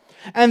that,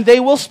 and they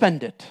will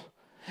spend it,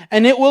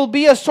 and it will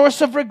be a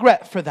source of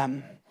regret for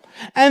them,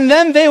 and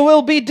then they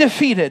will be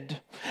defeated,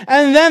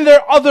 and then their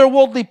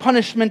otherworldly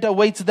punishment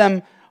awaits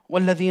them.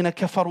 وَالَّذِينَ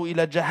كَفَرُوا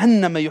إِلَى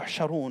جَهَنَّمَ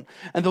يُحْشَرُونَ.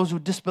 And those who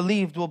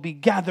disbelieved will be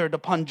gathered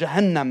upon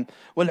Jahannam.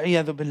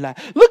 وَالْعِيَاذُ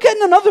بِاللَّهِ. Look at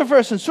another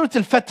verse in Surah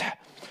Al-Fath.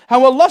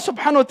 how Allah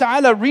subhanahu wa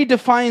ta'ala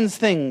redefines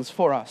things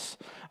for us.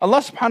 Allah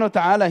subhanahu wa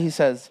ta'ala, He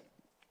says,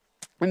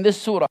 in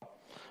this surah,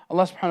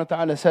 Allah subhanahu wa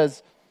ta'ala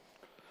says,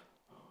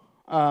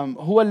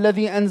 هو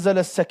الذي أنزل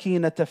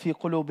السكينة في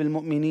قلوب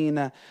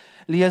المؤمنين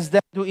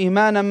ليزدادوا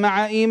إيمانا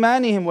مع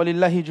إيمانهم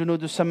ولله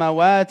جنود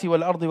السماوات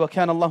والأرض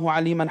وكان الله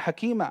عليما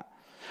حكيما.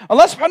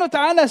 Allah subhanahu wa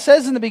ta'ala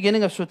says in the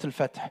beginning of Surah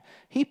Al-Fath,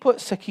 He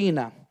put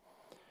sakina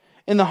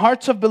in the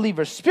hearts of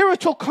believers,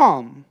 spiritual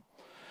calm,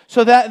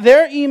 so that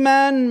their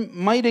iman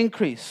might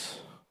increase.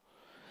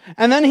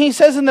 And then He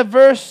says in the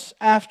verse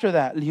after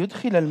that,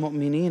 ليدخل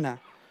المؤمنين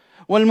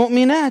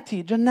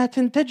والمؤمنات جنات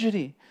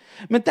تجري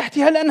من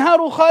تحتها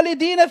الأنهار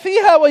خالدين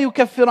فيها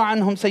ويكفر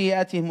عنهم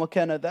سيئاتهم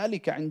وكان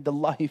ذلك عند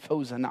الله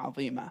فوزا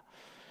عظيما.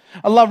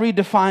 Allah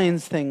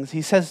redefines things.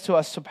 He says to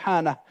us,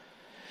 subhanah,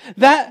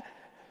 that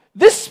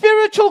this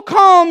spiritual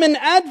calm in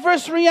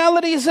adverse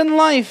realities in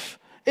life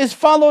is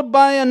followed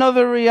by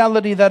another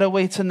reality that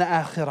awaits in the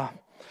akhirah.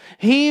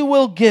 He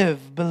will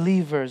give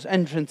believers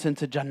entrance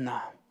into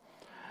Jannah.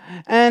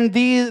 And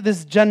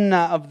this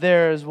Jannah of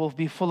theirs will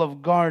be full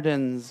of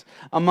gardens.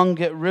 Among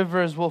it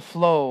rivers will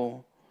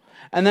flow.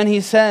 And then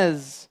He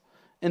says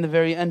in the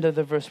very end of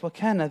the verse,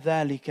 وَكَانَ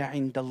ذَلِكَ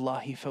عِنْدَ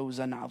اللَّهِ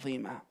فَوْزًا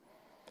عَظِيمًا.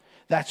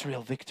 That's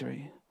real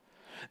victory.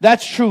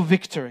 That's true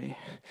victory.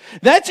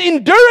 That's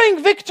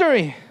enduring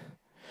victory.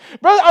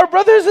 Our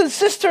brothers and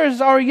sisters,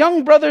 our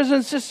young brothers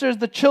and sisters,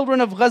 the children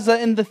of Gaza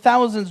in the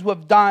thousands who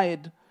have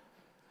died,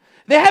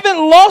 they haven't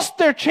lost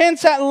their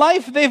chance at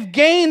life. They've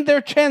gained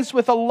their chance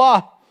with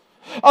Allah.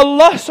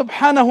 Allah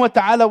subhanahu wa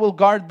ta'ala will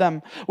guard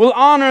them, will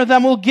honor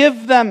them, will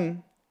give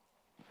them.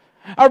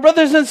 Our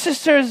brothers and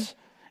sisters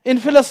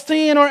in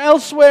Palestine or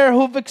elsewhere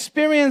who've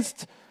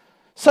experienced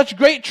such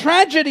great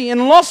tragedy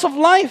and loss of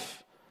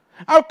life,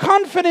 our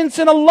confidence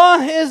in Allah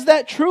is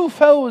that true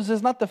fawz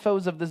is not the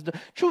fawz of this,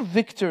 true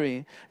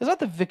victory is not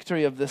the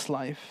victory of this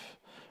life.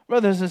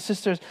 Brothers and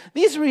sisters,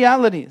 these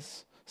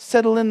realities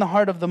settle in the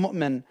heart of the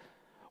mu'min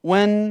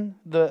when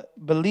the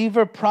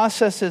believer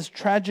processes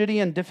tragedy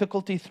and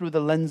difficulty through the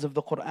lens of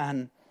the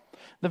Quran.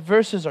 The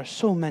verses are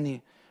so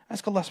many.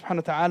 Ask Allah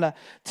subhanahu wa ta'ala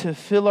to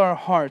fill our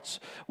hearts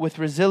with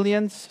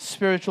resilience,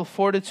 spiritual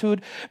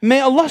fortitude.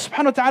 May Allah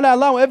subhanahu wa ta'ala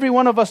allow every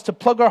one of us to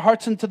plug our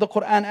hearts into the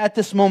Quran at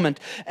this moment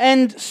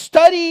and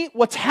study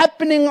what's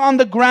happening on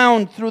the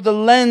ground through the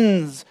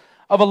lens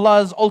of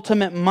Allah's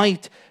ultimate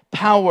might,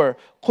 power,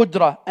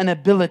 qudra and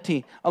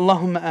ability.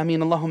 Allahumma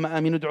ameen, Allahumma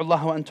ameen. Ud'u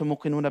Allah wa antum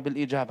muqinuna bil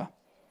ijaba.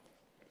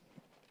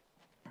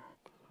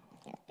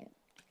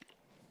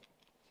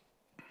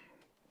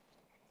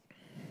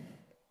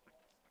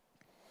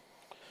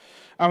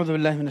 أعوذ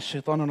بالله من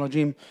الشيطان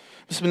الرجيم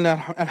بسم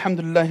الله الحمد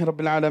لله رب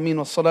العالمين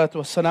والصلاة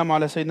والسلام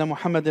على سيدنا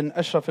محمد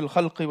أشرف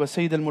الخلق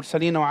وسيد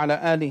المرسلين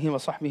وعلى آله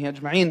وصحبه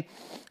أجمعين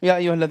يا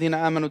أيها الذين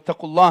آمنوا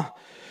اتقوا الله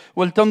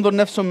ولتنظر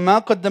نفس ما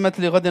قدمت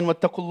لغد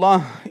واتقوا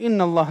الله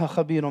إن الله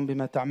خبير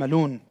بما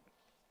تعملون.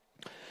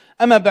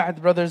 أما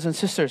بعد, brothers and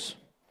sisters,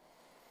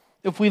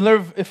 if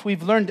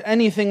we've learned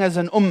anything as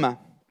an ummah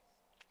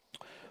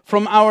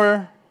from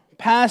our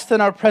past and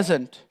our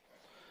present,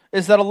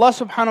 is that Allah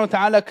subhanahu wa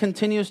ta'ala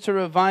continues to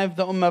revive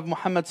the ummah of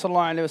Muhammad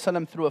sallallahu alayhi wa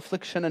sallam through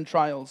affliction and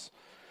trials,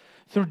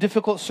 through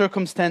difficult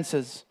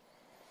circumstances.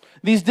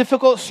 These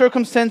difficult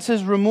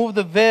circumstances remove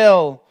the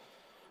veil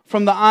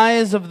from the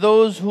eyes of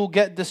those who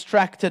get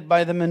distracted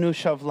by the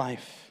minutiae of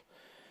life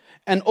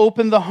and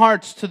open the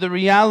hearts to the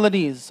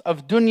realities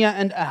of dunya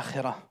and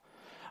akhirah.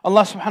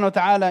 Allah subhanahu wa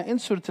ta'ala in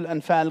Surah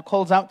Al-Anfal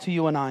calls out to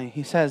you and I.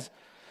 He says,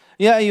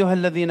 يَا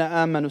أَيُّهَا الَّذِينَ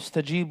آمَنُوا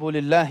اسْتَجِيبُوا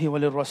لِلَّهِ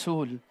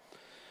وَلِلرَّسُولِ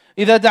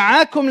إذا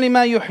دعاكم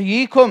لما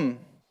يحييكم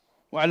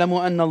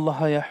واعلموا أن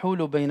الله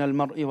يحول بين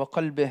المرء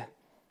وقلبه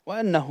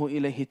وأنه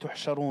إليه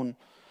تحشرون.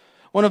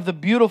 One of the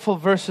beautiful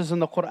verses in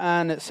the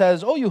Quran, it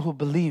says, "O you who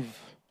believe,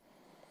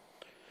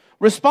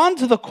 respond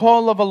to the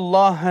call of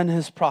Allah and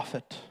His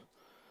Prophet.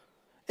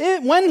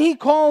 When He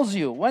calls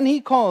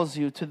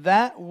you to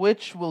that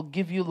which will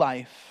give you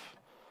life,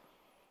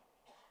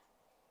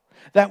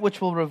 that which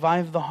will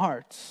revive the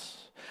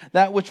hearts,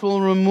 that which will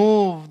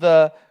remove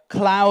the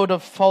cloud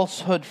of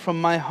falsehood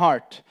from my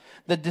heart,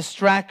 the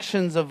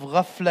distractions of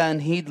ghafla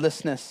and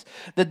heedlessness,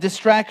 the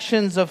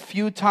distractions of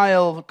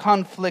futile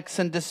conflicts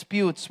and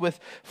disputes with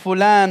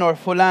fulan or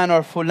fulan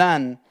or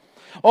fulan.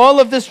 All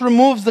of this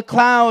removes the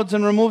clouds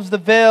and removes the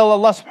veil.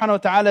 Allah subhanahu wa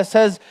ta'ala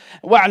says,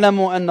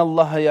 وَاعْلَمُوا أَنَّ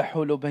اللَّهَ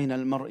يَحُولُ بَيْنَ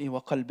الْمَرْءِ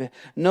وَقَلْبِهِ.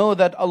 Know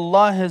that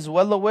Allah is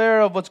well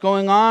aware of what's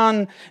going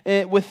on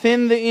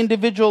within the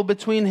individual,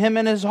 between him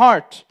and his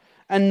heart.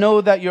 And know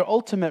that your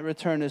ultimate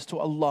return is to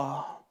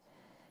Allah.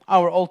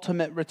 Our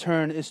ultimate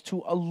return is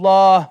to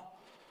Allah.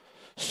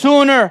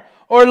 Sooner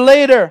or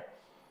later,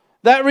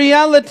 that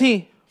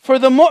reality for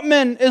the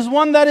mu'min is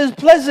one that is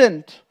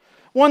pleasant,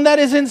 one that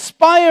is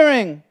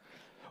inspiring,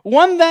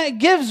 one that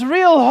gives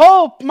real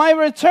hope. My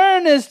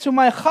return is to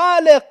my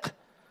Khaliq.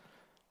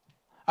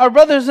 Our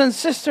brothers and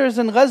sisters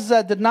in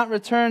Gaza did not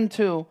return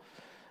to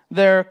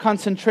their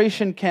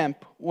concentration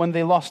camp when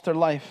they lost their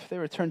life. They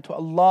returned to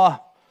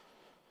Allah.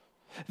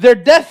 Their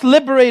death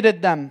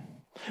liberated them.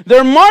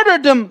 Their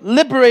martyrdom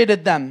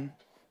liberated them.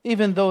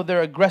 even though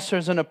their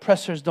aggressors and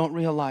oppressors don't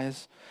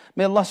realize.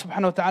 May Allah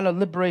subhanahu wa ta'ala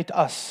liberate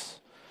us.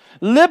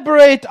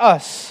 Liberate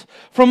us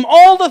from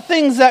all the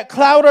things that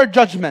cloud our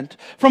judgment,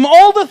 from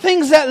all the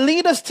things that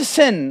lead us to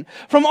sin,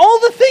 from all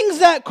the things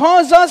that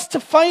cause us to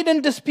fight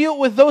and dispute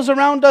with those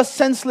around us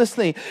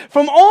senselessly,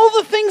 from all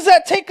the things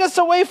that take us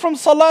away from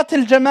Salat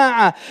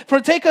al-Jama'ah,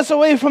 take us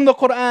away from the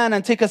Quran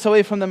and take us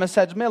away from the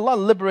Masajid. May Allah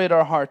liberate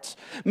our hearts.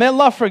 May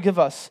Allah forgive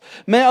us.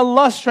 May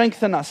Allah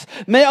strengthen us.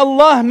 May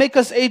Allah make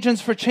us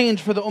agents for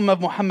change for the Ummah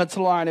of Muhammad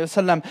sallallahu alaihi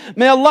wasallam.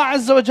 May Allah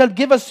Azza wa Jal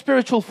give us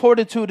spiritual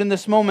fortitude in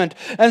this moment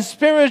and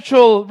spiritual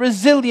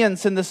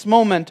resilience in this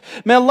moment.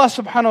 May Allah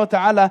subhanahu wa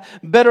ta'ala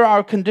better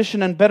our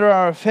condition and better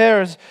our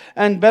affairs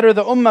and better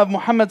the ummah of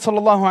Muhammad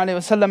sallallahu alayhi wa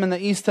sallam in the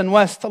east and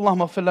west.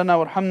 Allahumma ighfir lana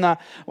warhamna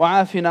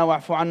wa'afina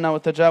wa'fu anna wa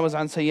tajawaz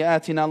an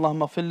sayyiatina.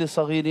 Allahumma ighfir li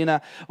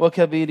saghirina wa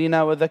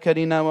kabirina wa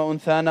dhakarina wa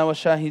unthana wa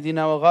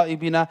shahidina wa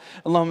ghaibina.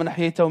 Allahumma man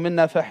ahyaytahu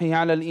minna fahyi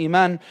ala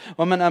al-iman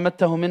wa man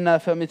amattahu minna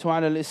fa'mithu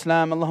ala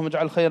al-islam. Allahumma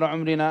ij'al khayra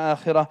umrina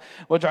akhirah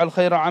waj'al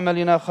khayra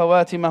amalina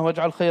khawatimah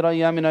waj'al khayra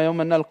ayyamina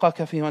yawman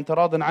nalqaka fihi wa anta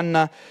radin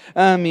anna.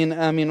 Ameen,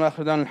 ameen, wa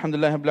akhir da'wana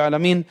alhamdulillahi rabbil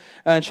alameen.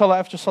 Inshallah,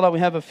 after salah, we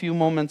have a few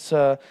moments.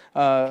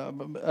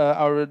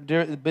 Our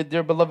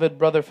dear beloved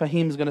brother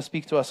Fahim is going to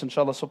speak to us,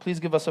 inshallah. So please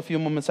give us a few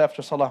moments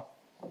after salah.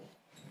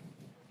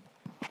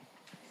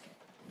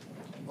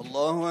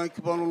 Allahu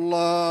Akbar,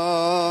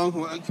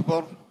 Allahu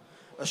Akbar.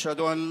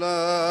 Ashhadu an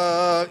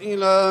la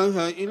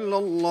ilaha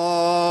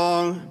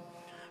illallah.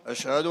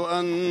 Ashhadu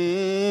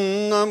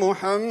anna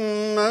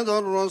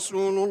Muhammadan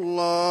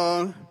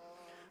Rasulullah.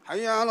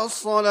 حي على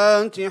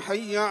الصلاة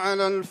حي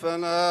على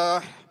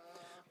الفلاح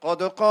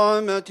قد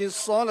قامت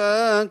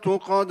الصلاة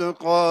قد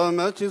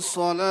قامت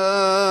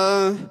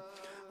الصلاة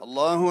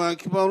الله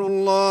أكبر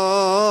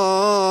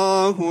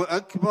الله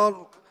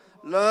أكبر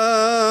لا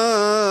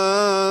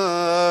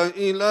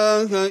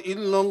إله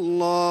إلا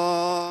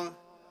الله.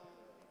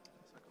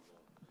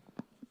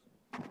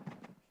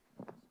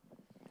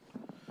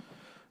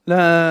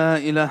 لا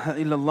إله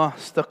إلا الله.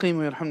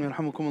 استقيموا يرحمني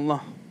يرحمكم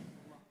الله.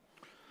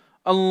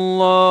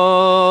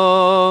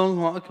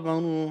 الله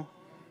أكبر.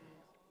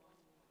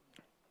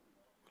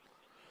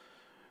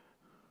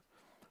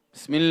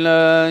 بسم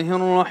الله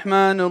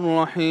الرحمن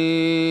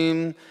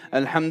الرحيم.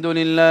 الحمد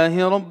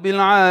لله رب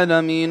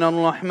العالمين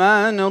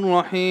الرحمن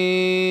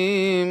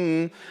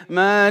الرحيم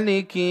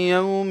مالك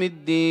يوم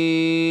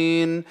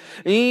الدين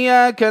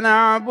إياك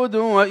نعبد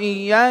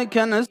وإياك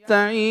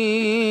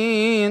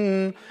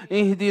نستعين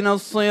اهدنا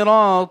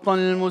الصراط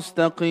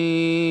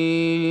المستقيم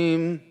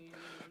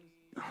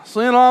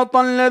صراط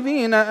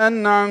الذين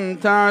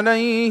أنعمت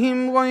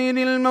عليهم غير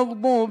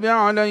المغضوب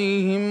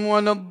عليهم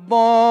ولا الضالين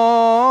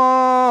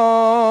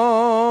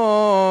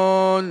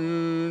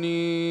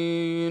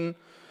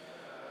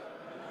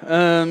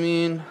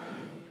آمين.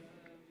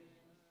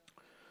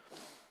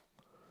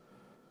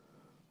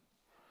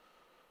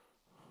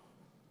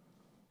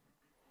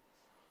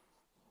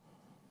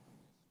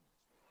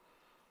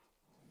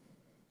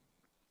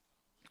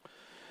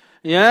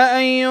 يا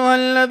أيها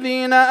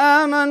الذين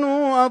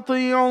آمنوا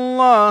أطيعوا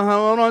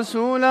الله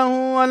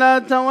ورسوله ولا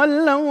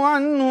تولوا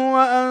عنه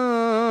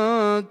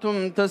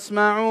وأنتم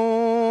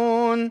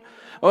تسمعون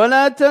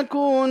ولا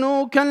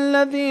تكونوا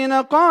كالذين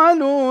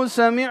قالوا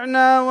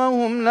سمعنا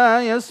وهم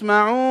لا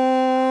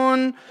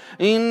يسمعون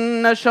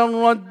إن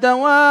شر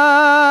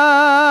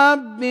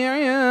الدواب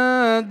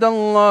عند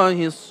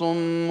الله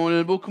الصم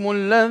البكم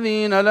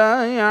الذين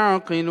لا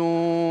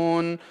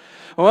يعقلون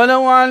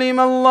ولو علم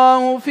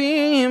الله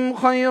فيهم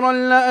خيرا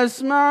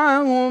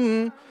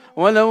لأسمعهم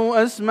ولو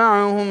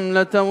أسمعهم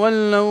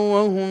لتولوا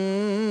وهم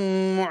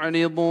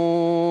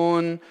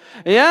معرضون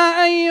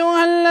يا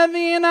أيها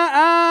الذين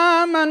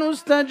آمنوا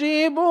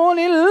استجيبوا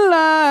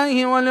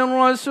لله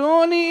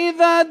وللرسول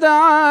إذا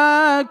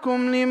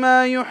دعاكم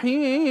لما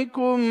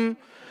يحييكم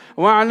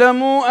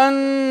واعلموا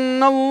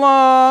أن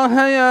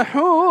الله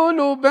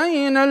يحول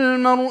بين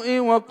المرء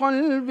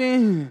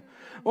وقلبه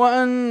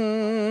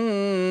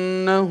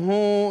وأنه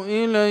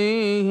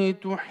إليه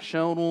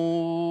تحشرون.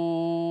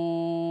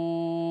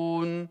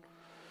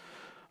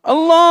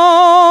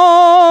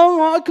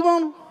 الله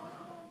أكبر.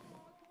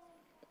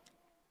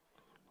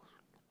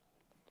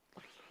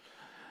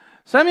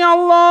 سمع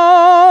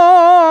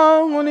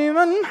الله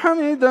لمن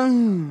حمده.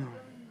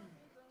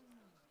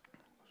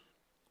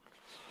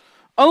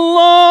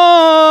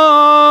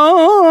 الله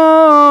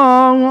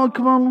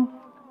أكبر.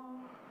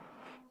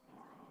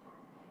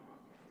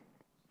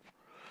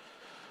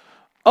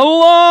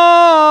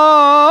 الله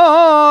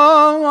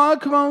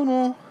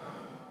أكبر.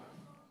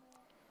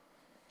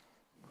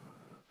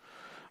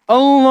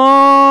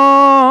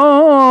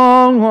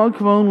 الله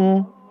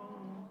أكبر.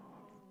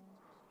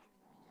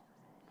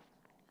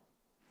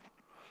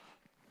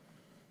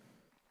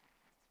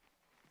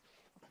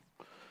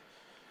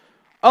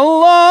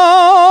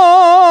 الله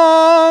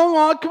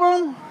أكبر.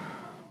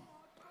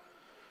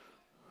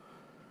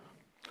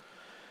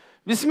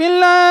 بسم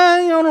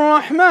الله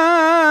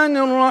الرحمن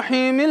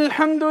الرحيم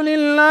الحمد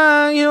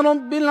لله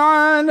رب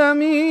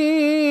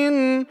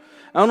العالمين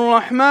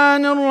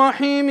الرحمن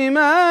الرحيم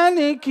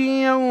مالك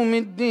يوم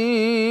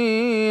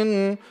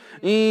الدين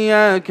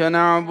إياك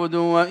نعبد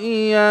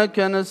وإياك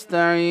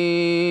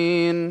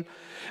نستعين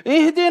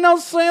اهدنا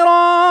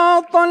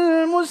الصراط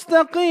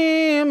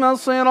المستقيم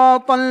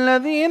صراط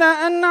الذين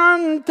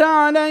أنعمت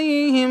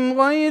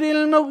عليهم غير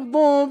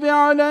المغضوب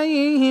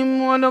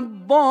عليهم ولا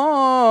الضالين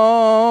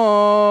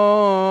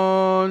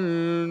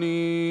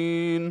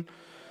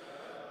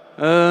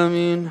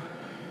آمين.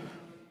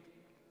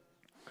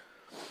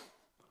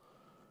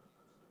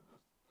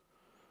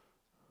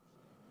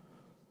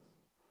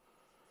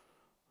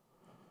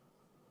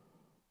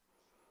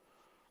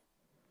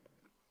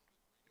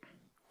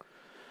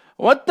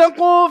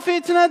 واتقوا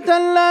فتنة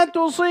لا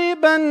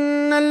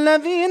تصيبن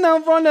الذين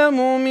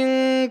ظلموا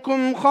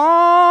منكم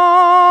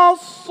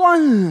خاصة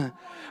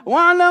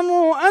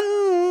واعلموا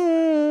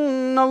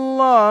أن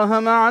الله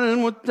مع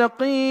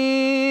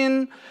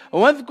المتقين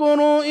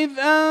واذكروا إذ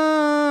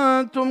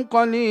أنتم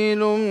قليل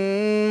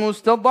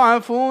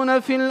مستضعفون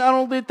في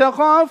الأرض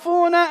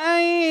تخافون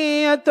أن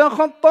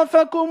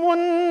يتخطفكم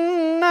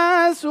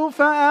الناس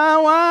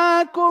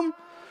فآواكم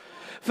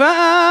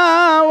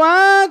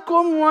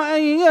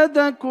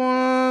وأيدكم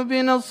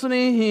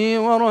بنصره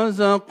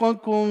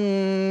ورزقكم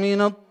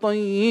من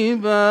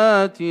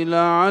الطيبات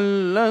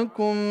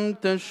لعلكم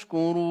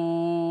تشكرون.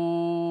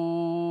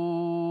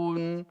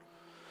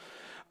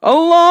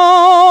 الله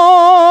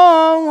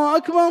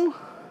أكبر.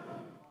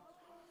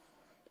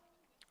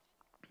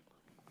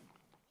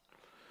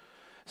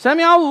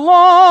 سمع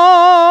الله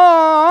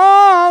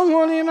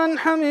لمن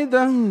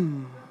حمده.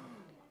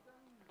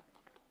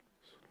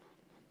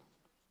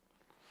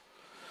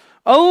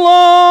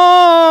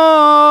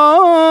 الله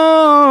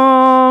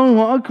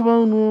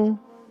أكبر.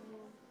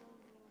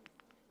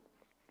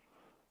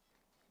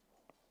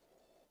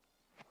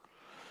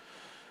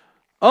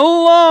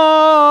 الله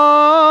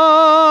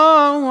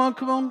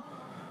أكبر.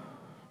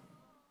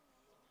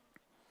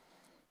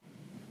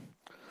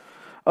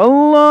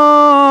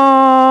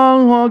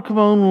 الله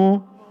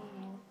أكبر.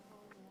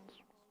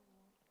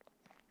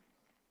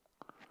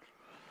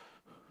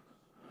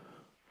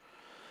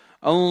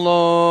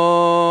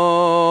 الله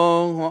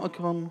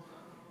أكبر.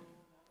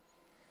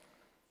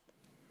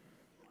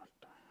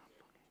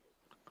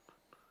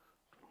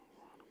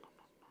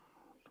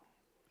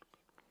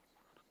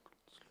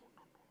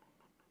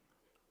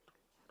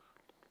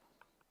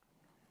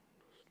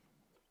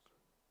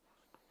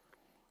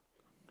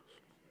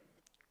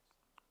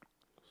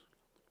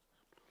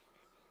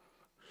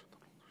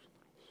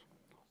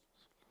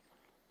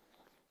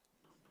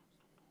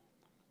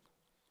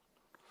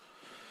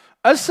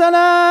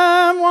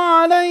 السلام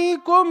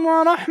عليكم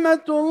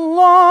ورحمة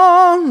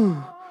الله.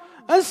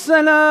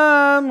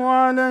 السلام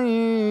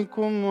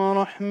عليكم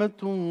ورحمة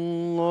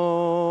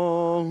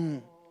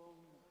الله.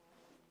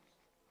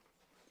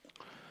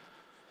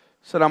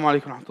 السلام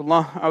عليكم ورحمة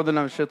الله. أعوذ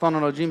بالله من الشيطان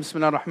الرجيم. بسم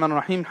الله الرحمن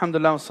الرحيم. الحمد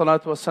لله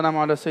والصلاة والسلام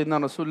على سيدنا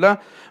رسول الله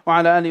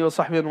وعلى آله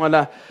وصحبه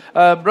وله.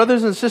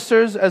 Brothers and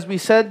sisters, as we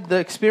said, the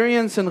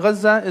experience in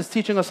Gaza is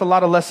teaching us a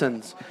lot of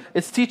lessons.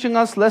 It's teaching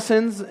us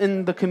lessons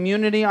in the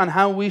community on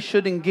how we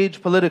should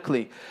engage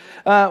politically.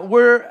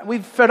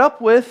 We've fed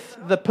up with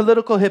the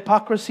political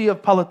hypocrisy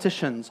of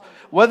politicians,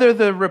 whether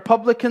they're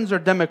Republicans or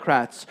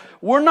Democrats.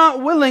 We're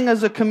not willing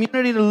as a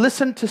community to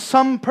listen to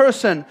some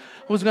person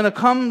who's going to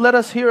come, let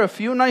us hear a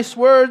few nice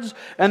words,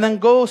 and then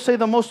go say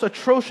the most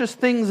atrocious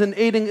things in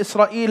aiding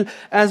Israel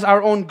as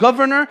our own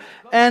governor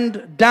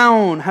and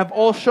down have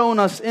all shown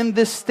us in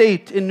this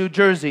state in New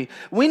Jersey.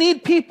 We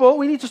need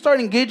to start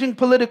engaging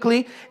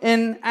politically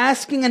in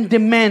asking and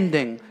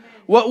demanding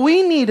what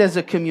we need as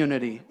a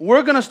community.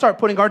 We're going to start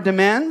putting our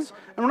demands,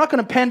 and we're not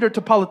going to pander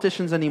to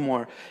politicians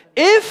anymore.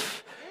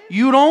 If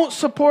you don't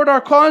support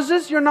our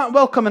causes, you're not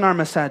welcome in our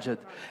masajid.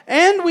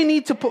 And we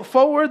need to put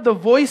forward the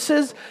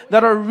voices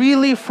that are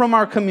really from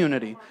our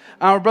community.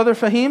 Our brother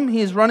Fahim,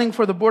 he's running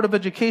for the Board of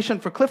Education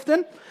for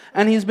Clifton,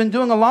 and he's been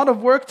doing a lot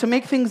of work to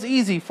make things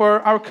easy for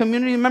our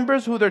community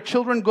members who their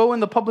children go in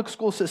the public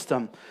school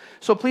system.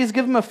 So please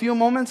give him a few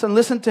moments and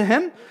listen to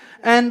him.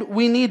 And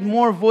we need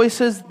more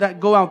voices that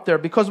go out there.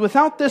 Because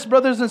without this,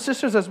 brothers and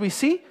sisters, as we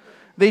see,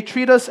 they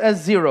treat us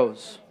as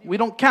zeros. We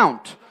don't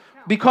count.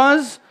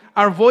 Because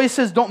our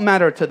voices don't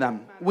matter to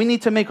them. We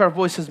need to make our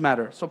voices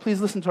matter. So please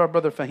listen to our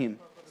brother Fahim.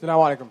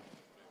 Assalamu alaikum.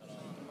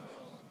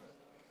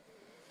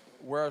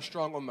 We're a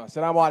strong ummah.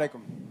 Assalamu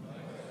alaikum.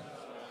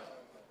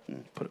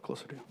 Put it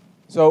closer to you.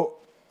 So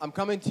I'm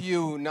coming to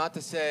you not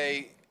to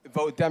say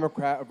vote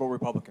Democrat or vote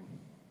Republican.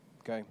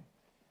 Okay?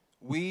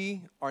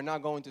 We are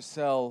not going to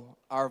sell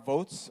our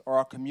votes or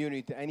our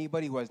community to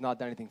anybody who has not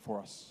done anything for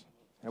us.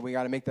 And we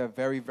got to make that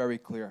very, very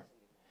clear.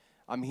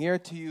 I'm here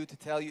to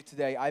tell you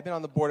today, I've been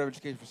on the Board of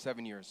Education for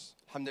 7 years.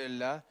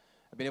 Alhamdulillah,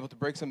 I've been able to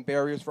break some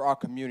barriers for our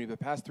community. The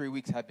past 3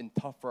 weeks have been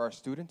tough for our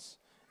students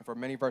and for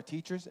many of our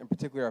teachers, and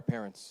particularly our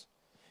parents.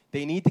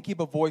 They need to keep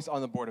a voice on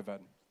the Board of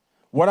Ed.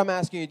 What I'm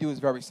asking you to do is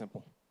very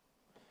simple.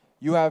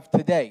 You have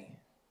today,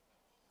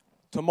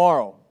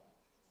 tomorrow,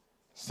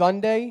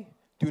 Sunday.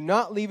 Do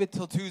not leave it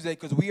till Tuesday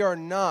because we are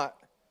not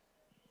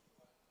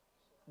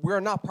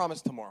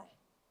promised tomorrow.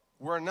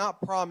 We're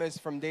not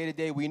promised from day to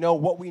day. We know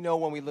what we know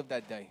when we live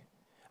that day.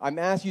 I'm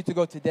asking you to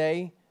go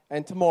today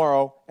and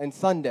tomorrow and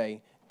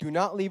Sunday. Do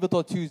not leave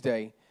until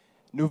Tuesday.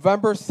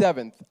 November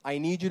 7th, I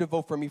need you to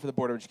vote for me for the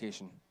Board of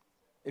Education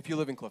if you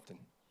live in Clifton.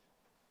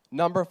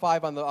 Number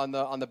 5 on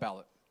the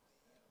ballot.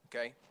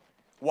 Okay?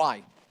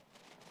 Why?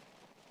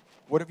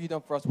 What have you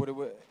done for us?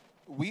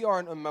 We are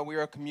an ummah, we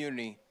are a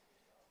community.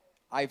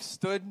 I've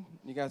stood,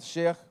 you guys,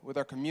 Shaykh, with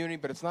our community,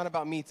 but it's not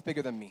about me, it's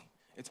bigger than me.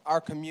 It's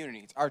our community.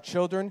 It's our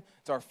children.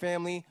 It's our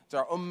family. It's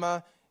our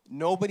ummah.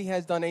 Nobody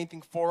has done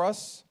anything for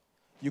us.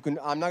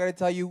 I'm not going to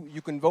tell you,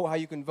 you can vote how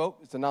you can vote.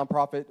 It's a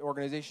non-profit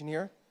organization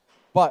here.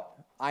 But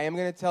I am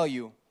going to tell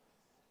you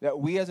that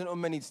we as an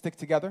ummah need to stick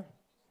together.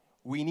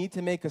 We need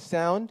to make a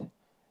sound.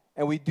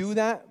 And we do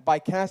that by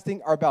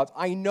casting our ballots.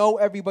 I know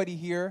everybody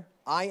here,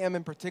 I am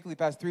in particular, the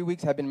past 3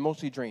 weeks, have been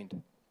mostly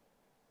drained.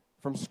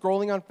 From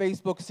scrolling on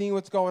Facebook, seeing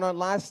what's going on.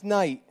 Last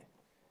night,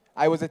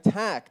 I was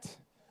attacked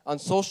on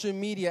social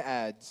media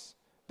ads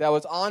that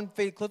was on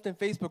Clifton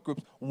Facebook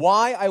groups.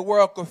 Why I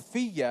wear a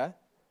kufiyya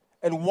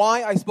and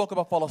why I spoke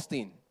about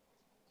Palestine.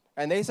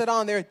 And they said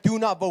on there, do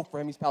not vote for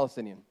him, he's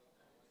Palestinian.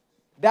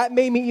 That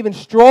made me even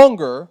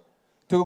stronger